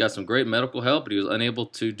said he got some great medical help, but he was unable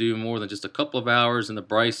to do more than just a couple of hours in the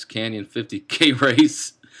Bryce Canyon 50K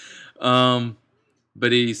race.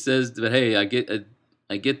 But he says that, hey, I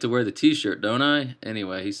get to wear the T-shirt, don't I?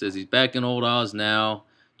 Anyway, he says he's back in Old Oz now,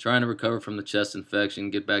 trying to recover from the chest infection,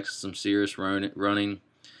 get back to some serious running.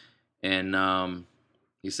 And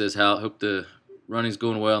he says, hope the running's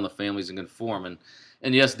going well and the family's in good form.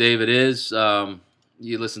 And yes, Dave, it is.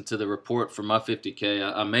 You listen to the report for my 50K.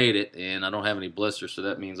 I made it, and I don't have any blisters, so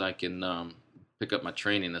that means I can pick up my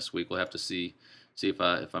training this week. We'll have to see if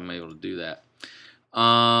I'm able to do that.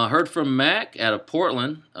 Heard from Mac out of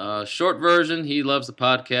Portland. Short version, he loves the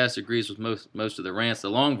podcast, agrees with most of the rants. The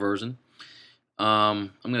long version,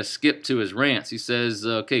 I'm going to skip to his rants. He says,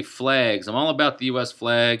 okay, flags. I'm all about the U.S.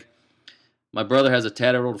 flag. My brother has a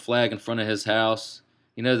tattered old flag in front of his house.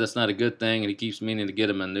 He knows that's not a good thing, and he keeps meaning to get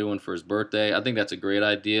him a new one for his birthday. I think that's a great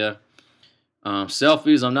idea.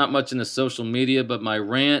 Selfies, I'm not much into social media, but my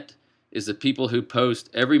rant is the people who post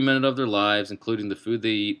every minute of their lives, including the food they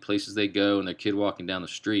eat, places they go, and their kid walking down the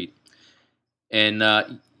street. And,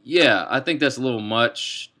 yeah, I think that's a little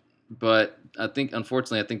much, but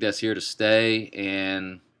unfortunately, I think that's here to stay,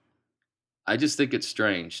 and I just think it's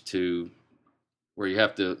strange where you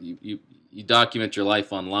have to, you document your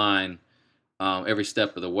life online every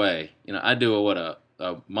step of the way. I do a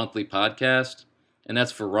monthly podcast, and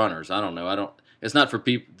that's for runners. I don't know. It's not for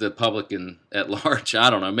the public at large. I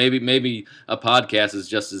don't know. Maybe a podcast is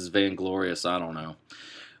just as vainglorious. I don't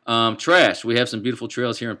know. Trash. We have some beautiful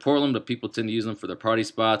trails here in Portland, but people tend to use them for their party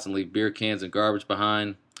spots and leave beer cans and garbage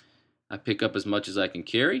behind. I pick up as much as I can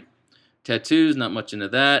carry. Tattoos, not much into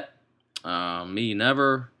that. Me,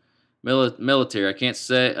 never. Military.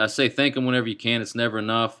 I say thank them whenever you can. It's never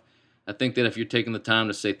enough. I think that if you're taking the time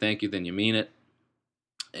to say thank you, then you mean it.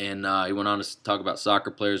 And he went on to talk about soccer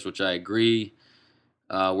players, which I agree.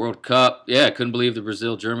 World Cup. Yeah, I couldn't believe the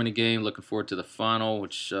Brazil-Germany game. Looking forward to the final,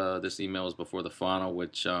 which this email was before the final,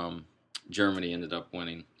 which Germany ended up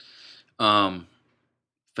winning.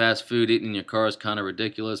 Fast food eating in your car is kind of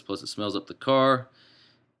ridiculous, plus it smells up the car.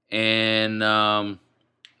 And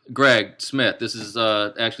Greg Smith, this is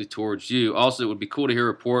actually towards you. Also, it would be cool to hear a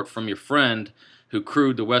report from your friend who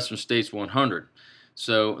crewed the Western States 100.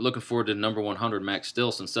 So, looking forward to number 100, Max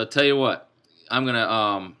Stilson. So, I tell you what, I'm going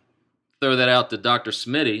to throw that out to Dr.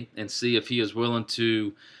 Smitty and see if he is willing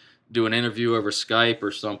to do an interview over Skype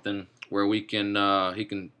or something where he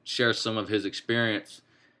can share some of his experience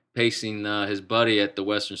pacing his buddy at the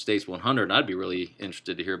Western States 100. And I'd be really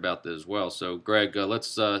interested to hear about that as well. So, Greg,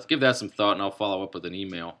 let's give that some thought, and I'll follow up with an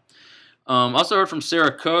email. Also heard from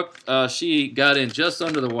Sarah Cook. She got in just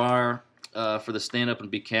under the wire for the Stand Up and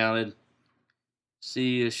Be Counted.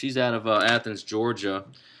 She's out of Athens, Georgia.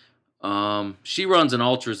 She runs in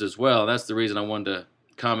ultras as well. That's the reason I wanted to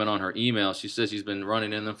comment on her email. She says she's been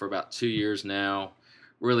running in them for about 2 years now.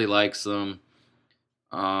 Really likes them.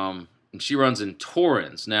 And she runs in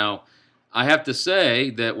Torrens. Now, I have to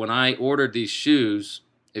say that when I ordered these shoes,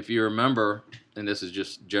 if you remember, and this is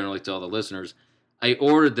just generally to all the listeners, I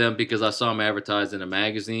ordered them because I saw them advertised in a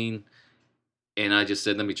magazine. and I just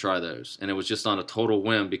said, let me try those. And it was just on a total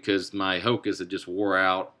whim because my Hokas had just wore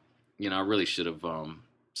out. I really should have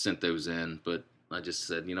sent those in, but I just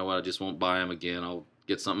said, you know what, I just won't buy them again. I'll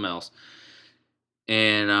get something else.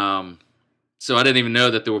 And so I didn't even know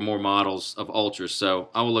that there were more models of Ultras. So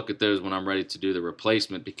I will look at those when I'm ready to do the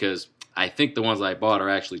replacement, because I think the ones I bought are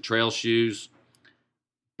actually trail shoes.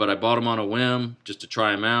 But I bought them on a whim just to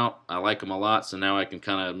try them out. I like them a lot, so now I can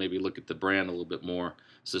kind of maybe look at the brand a little bit more.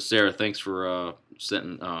 So Sarah, thanks for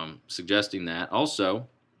suggesting that. Also,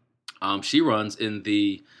 she runs in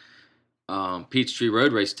the Peachtree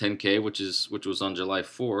Road Race 10K, which was on July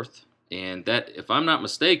 4th, and that, if I'm not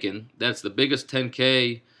mistaken, that's the biggest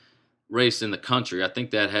 10K race in the country. I think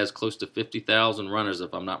that has close to 50,000 runners,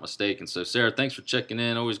 if I'm not mistaken. So Sarah, thanks for checking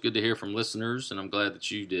in. Always good to hear from listeners, and I'm glad that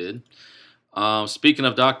you did. Speaking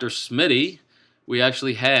of Dr. Smitty, we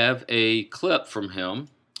actually have a clip from him,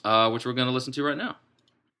 which we're going to listen to right now.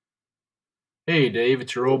 Hey Dave,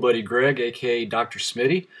 it's your old buddy Greg, aka Dr.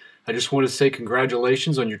 Smitty. I just want to say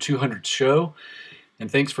congratulations on your 200th show,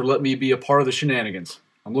 and thanks for letting me be a part of the shenanigans.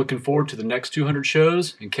 I'm looking forward to the next 200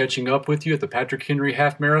 shows and catching up with you at the Patrick Henry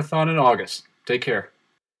Half Marathon in August. Take care.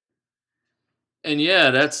 And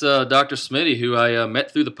yeah, that's Dr. Smitty, who I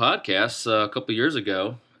met through the podcast a couple years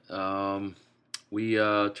ago. We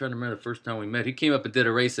trying to remember the first time we met. He came up and did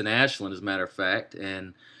a race in Ashland, as a matter of fact,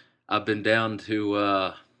 and I've been down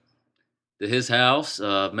to his house,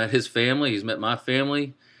 met his family. He's met my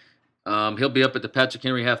family. He'll be up at the Patrick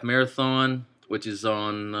Henry Half Marathon, which is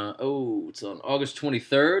on it's on August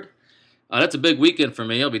 23rd. That's a big weekend for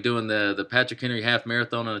me. I'll be doing the Patrick Henry Half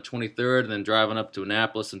Marathon on the 23rd, and then driving up to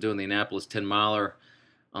Annapolis and doing the Annapolis 10-miler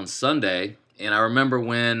on Sunday. And I remember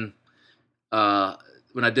when I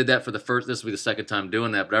did that for the first, this will be the second time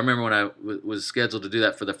doing that, but I remember when I was scheduled to do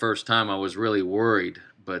that for the first time, I was really worried,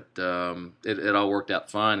 but it all worked out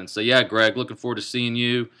fine. And so, yeah, Greg, looking forward to seeing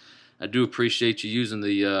you. I do appreciate you using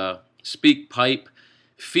the SpeakPipe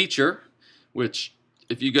feature, which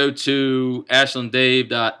if you go to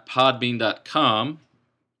ashlanddave.podbean.com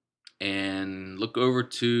and look over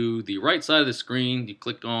to the right side of the screen, you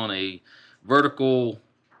click on a vertical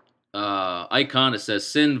icon that says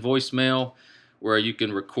send voicemail, where you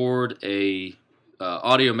can record a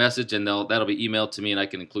audio message, and that'll be emailed to me, and I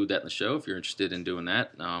can include that in the show if you're interested in doing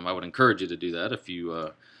that. I would encourage you to do that if you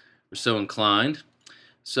are so inclined.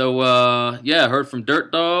 So, I heard from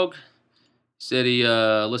Dirt Dog. He said he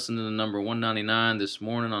listened to the number 199 this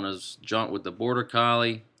morning on his jaunt with the Border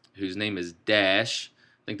Collie, whose name is Dash.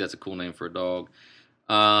 I think that's a cool name for a dog.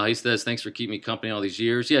 He says, thanks for keeping me company all these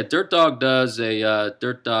years. Yeah, Dirt Dog does a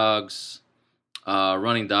Dirt Dog's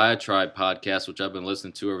Running Diatribe podcast, which I've been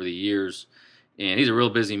listening to over the years, and he's a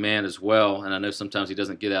real busy man as well, and I know sometimes he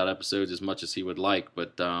doesn't get out episodes as much as he would like,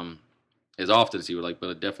 but as often as he would like,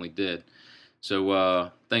 but it definitely did.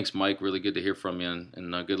 So thanks, Mike. Really good to hear from you,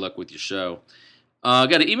 and good luck with your show. I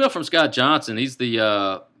got an email from Scott Johnson. He's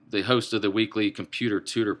the host of the weekly Computer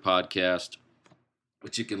Tutor podcast,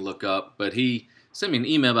 which you can look up, but he sent me an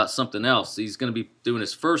email about something else. He's going to be doing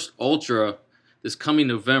his first ultra this coming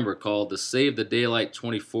November, called the Save the Daylight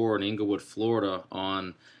 24 in Inglewood, Florida,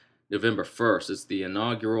 on November 1st. It's the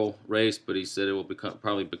inaugural race, but he said it will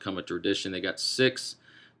probably become a tradition. They got 6,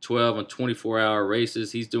 12, and 24-hour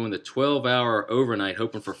races. He's doing the 12-hour overnight,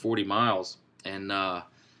 hoping for 40 miles. And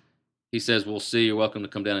he says, we'll see. You're welcome to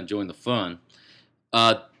come down and join the fun.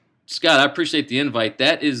 Scott, I appreciate the invite.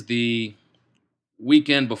 That is the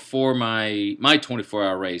weekend before my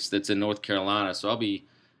 24-hour race that's in North Carolina, so I'll be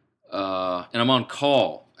and I'm on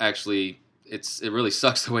call. Actually, it really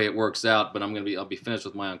sucks the way it works out, but I'll be finished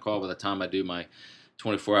with my on call by the time I do my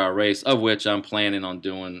 24-hour race, of which I'm planning on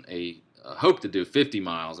doing hope to do 50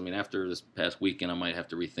 miles. I mean, after this past weekend, I might have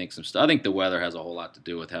to rethink some stuff. I think the weather has a whole lot to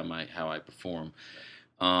do with how I perform.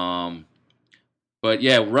 But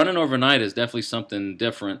yeah, running overnight is definitely something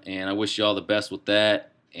different, and I wish you all the best with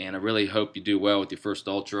that. And I really hope you do well with your first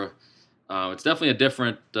ultra. It's definitely a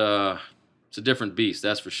different beast,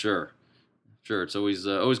 that's for sure. Sure, it's always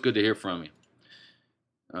good to hear from you.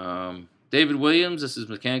 David Williams, this is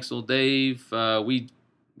Mechanicsville Dave. We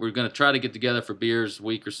were going to try to get together for beers a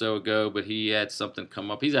week or so ago, but he had something come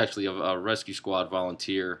up. He's actually a rescue squad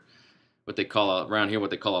volunteer, what they call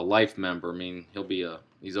a life member. I mean,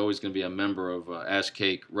 he's always going to be a member of Ash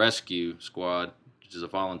Cake Rescue Squad, which is a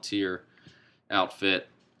volunteer outfit.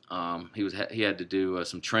 He had to do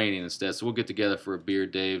some training instead, so we'll get together for a beer,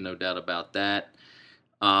 Dave, no doubt about that.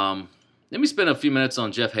 Let me spend a few minutes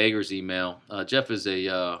on Jeff Hager's email. Jeff is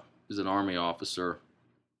an Army officer,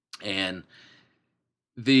 and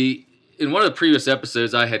in one of the previous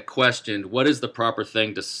episodes, I had questioned what is the proper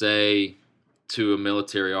thing to say to a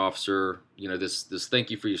military officer, this thank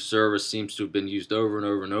you for your service seems to have been used over and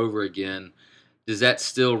over and over again. Does that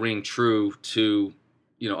still ring true to,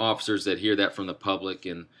 officers that hear that from the public,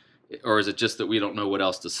 or is it just that we don't know what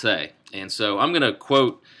else to say? And so I'm going to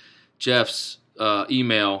quote Jeff's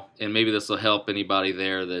email, and maybe this will help anybody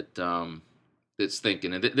there that's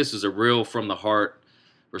thinking. And this is a real from the heart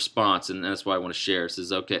response, and that's why I want to share. It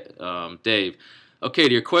says, okay, Dave, okay,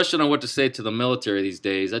 to your question on what to say to the military these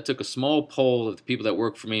days, I took a small poll of the people that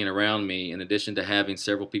work for me and around me, in addition to having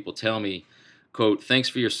several people tell me, quote, thanks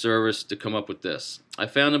for your service, to come up with this. I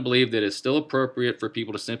found and believe that it's still appropriate for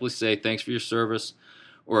people to simply say thanks for your service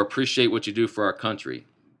or appreciate what you do for our country.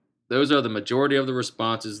 Those are the majority of the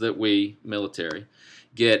responses that we, military,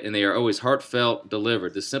 get, and they are always heartfelt,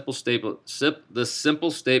 delivered. The simple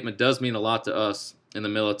statement does mean a lot to us in the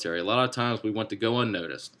military. A lot of times we want to go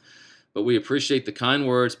unnoticed, but we appreciate the kind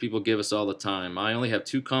words people give us all the time. I only have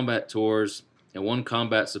 2 combat tours and 1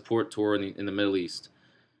 combat support tour in the Middle East.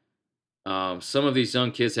 Some of these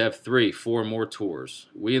young kids have 3, 4 more tours.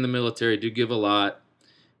 We in the military do give a lot,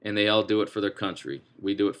 and they all do it for their country.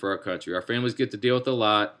 We do it for our country. Our families get to deal with a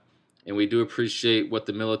lot, and we do appreciate what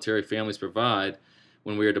the military families provide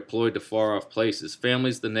when we are deployed to far-off places.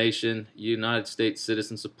 Families, the nation, United States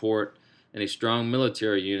citizen support, and a strong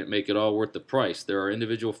military unit make it all worth the price. There are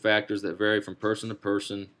individual factors that vary from person to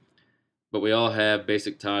person, but we all have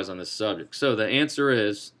basic ties on this subject. So the answer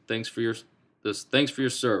is, thanks for your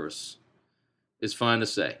service is fine to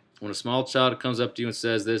say. When a small child comes up to you and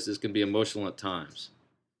says this can be emotional at times.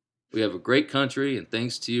 We have a great country, and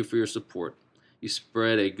thanks to you for your support. You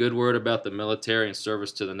spread a good word about the military and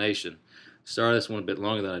service to the nation. Sorry, this went a bit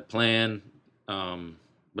longer than I'd planned,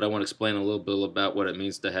 but I want to explain a little bit about what it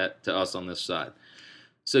means to us on this side.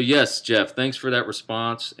 So yes, Jeff, thanks for that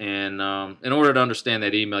response. And in order to understand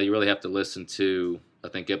that email, you really have to listen to, I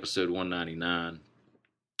think, episode 199.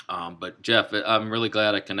 But Jeff, I'm really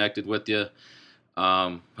glad I connected with you.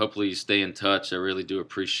 Hopefully you stay in touch. I really do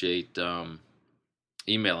appreciate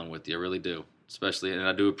emailing with you. I really do. Especially, and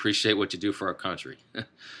I do appreciate what you do for our country.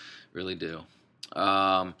 Really do.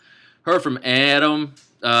 Heard from Adam.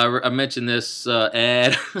 I mentioned this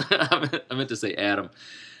ad. I meant to say Adam.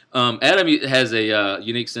 Adam has a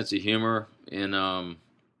unique sense of humor, and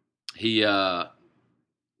he kind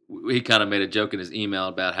of made a joke in his email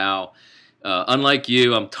about how, unlike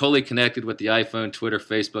you, I'm totally connected with the iPhone, Twitter,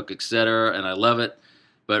 Facebook, etc., and I love it.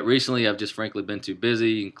 But recently, I've just frankly been too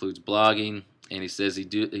busy. He includes blogging. And he says he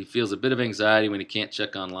feels a bit of anxiety when he can't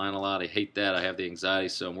check online a lot. I hate that. I have the anxiety,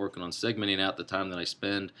 so I'm working on segmenting out the time that I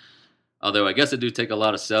spend. Although I guess I do take a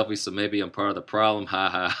lot of selfies, so maybe I'm part of the problem. Ha,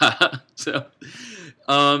 ha, ha. So,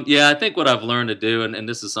 yeah, I think what I've learned to do, and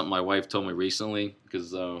this is something my wife told me recently,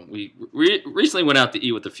 because we recently went out to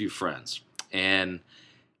eat with a few friends. And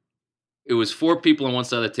it was 4 people on one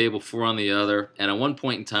side of the table, 4 on the other. And at one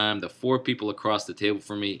point in time, the 4 people across the table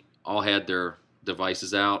from me all had their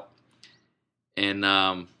devices out. And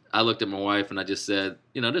I looked at my wife and I just said,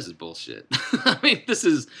 this is bullshit. I mean,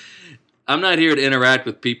 I'm not here to interact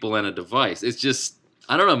with people and a device. It's just,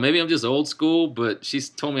 I don't know, maybe I'm just old school, but she's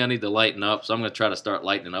told me I need to lighten up. So I'm going to try to start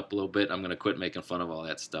lightening up a little bit. I'm going to quit making fun of all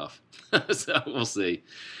that stuff. So we'll see.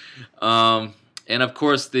 And of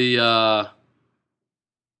course, I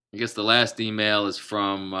guess the last email is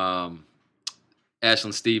from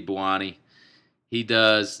Ashland Steve Buwani.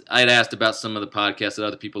 I had asked about some of the podcasts that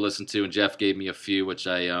other people listen to, and Jeff gave me a few, which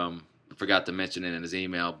I forgot to mention in his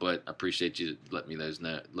email, but I appreciate you letting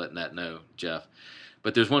that know, Jeff.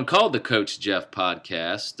 But there's one called the Coach Jeff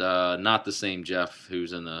Podcast, not the same Jeff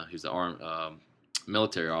who's the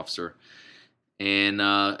military officer. And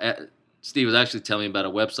Steve was actually telling me about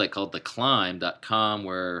a website called theclimb.com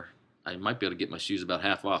where I might be able to get my shoes about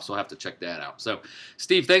half off, so I'll have to check that out. So,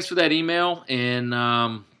 Steve, thanks for that email,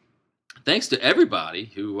 and thanks to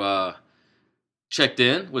everybody who checked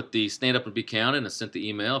in with the Stand Up and Be Counted and sent the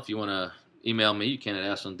email. If you want to email me, you can at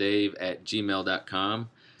ashlanddave@gmail.com.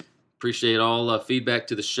 Appreciate all feedback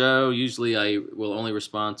to the show. Usually I will only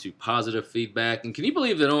respond to positive feedback. And can you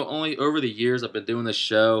believe that only over the years I've been doing this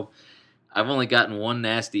show, I've only gotten one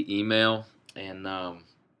nasty email. And that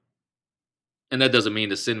doesn't mean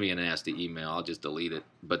to send me a nasty email. I'll just delete it.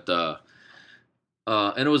 But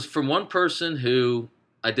and it was from one person who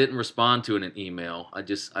I didn't respond to in an email.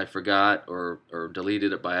 I forgot or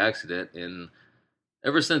deleted it by accident. And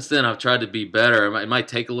ever since then, I've tried to be better. It might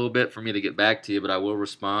take a little bit for me to get back to you, but I will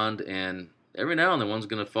respond. And every now and then, one's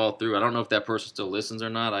going to fall through. I don't know if that person still listens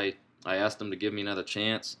or not. I asked them to give me another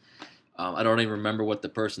chance. I don't even remember what the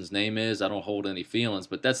person's name is. I don't hold any feelings.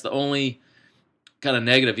 But that's the only kind of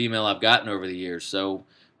negative email I've gotten over the years. So,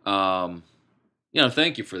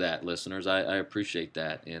 Thank you for that, listeners. I appreciate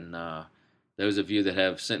that. And those of you that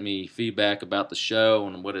have sent me feedback about the show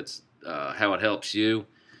and what it's how it helps you,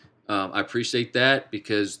 I appreciate that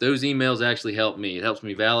because those emails actually help me. It helps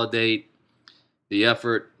me validate the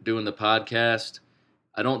effort doing the podcast.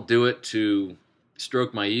 I don't do it to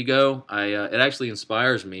stroke my ego. It actually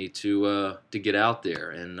inspires me to get out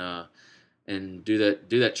there and do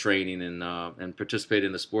that training and participate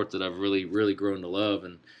in the sport that I've really grown to love.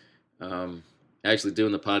 And actually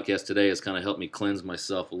doing the podcast today has kind of helped me cleanse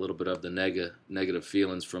myself a little bit of the negative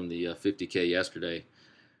feelings from the 50K yesterday.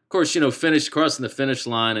 Of course, crossing the finish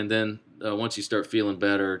line, and then once you start feeling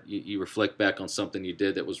better, you reflect back on something you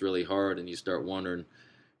did that was really hard, and you start wondering,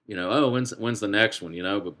 when's the next one,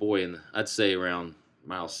 But boy, I'd say around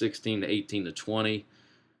mile 16 to 18 to 20,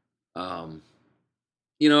 I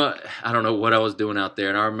don't know what I was doing out there,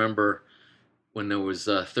 and I remember when there was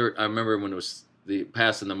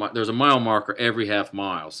there's a mile marker every half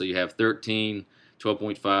mile. So you have 13,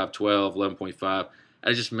 12.5, 12, 11.5.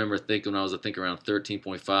 I just remember thinking when I was, around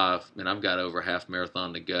 13.5, and I've got over a half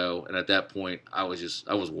marathon to go. And at that point, I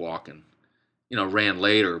was walking. Ran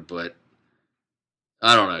later, but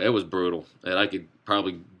I don't know. It was brutal. And I could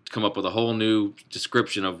probably come up with a whole new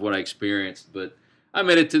description of what I experienced. But I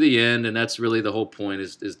made it to the end, and that's really the whole point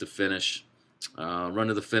is to finish. Run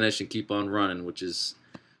to the finish and keep on running, which is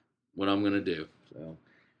what I'm going to do. So,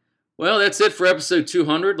 well, that's it for episode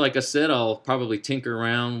 200. Like I said, I'll probably tinker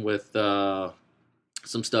around with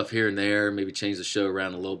some stuff here and there, maybe change the show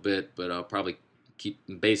around a little bit, but I'll probably keep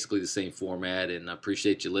basically the same format, and I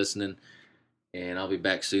appreciate you listening, and I'll be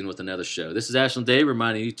back soon with another show. This is Ashland Dave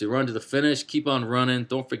reminding you to run to the finish, keep on running,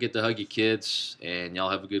 don't forget to hug your kids, and y'all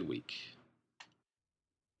have a good week.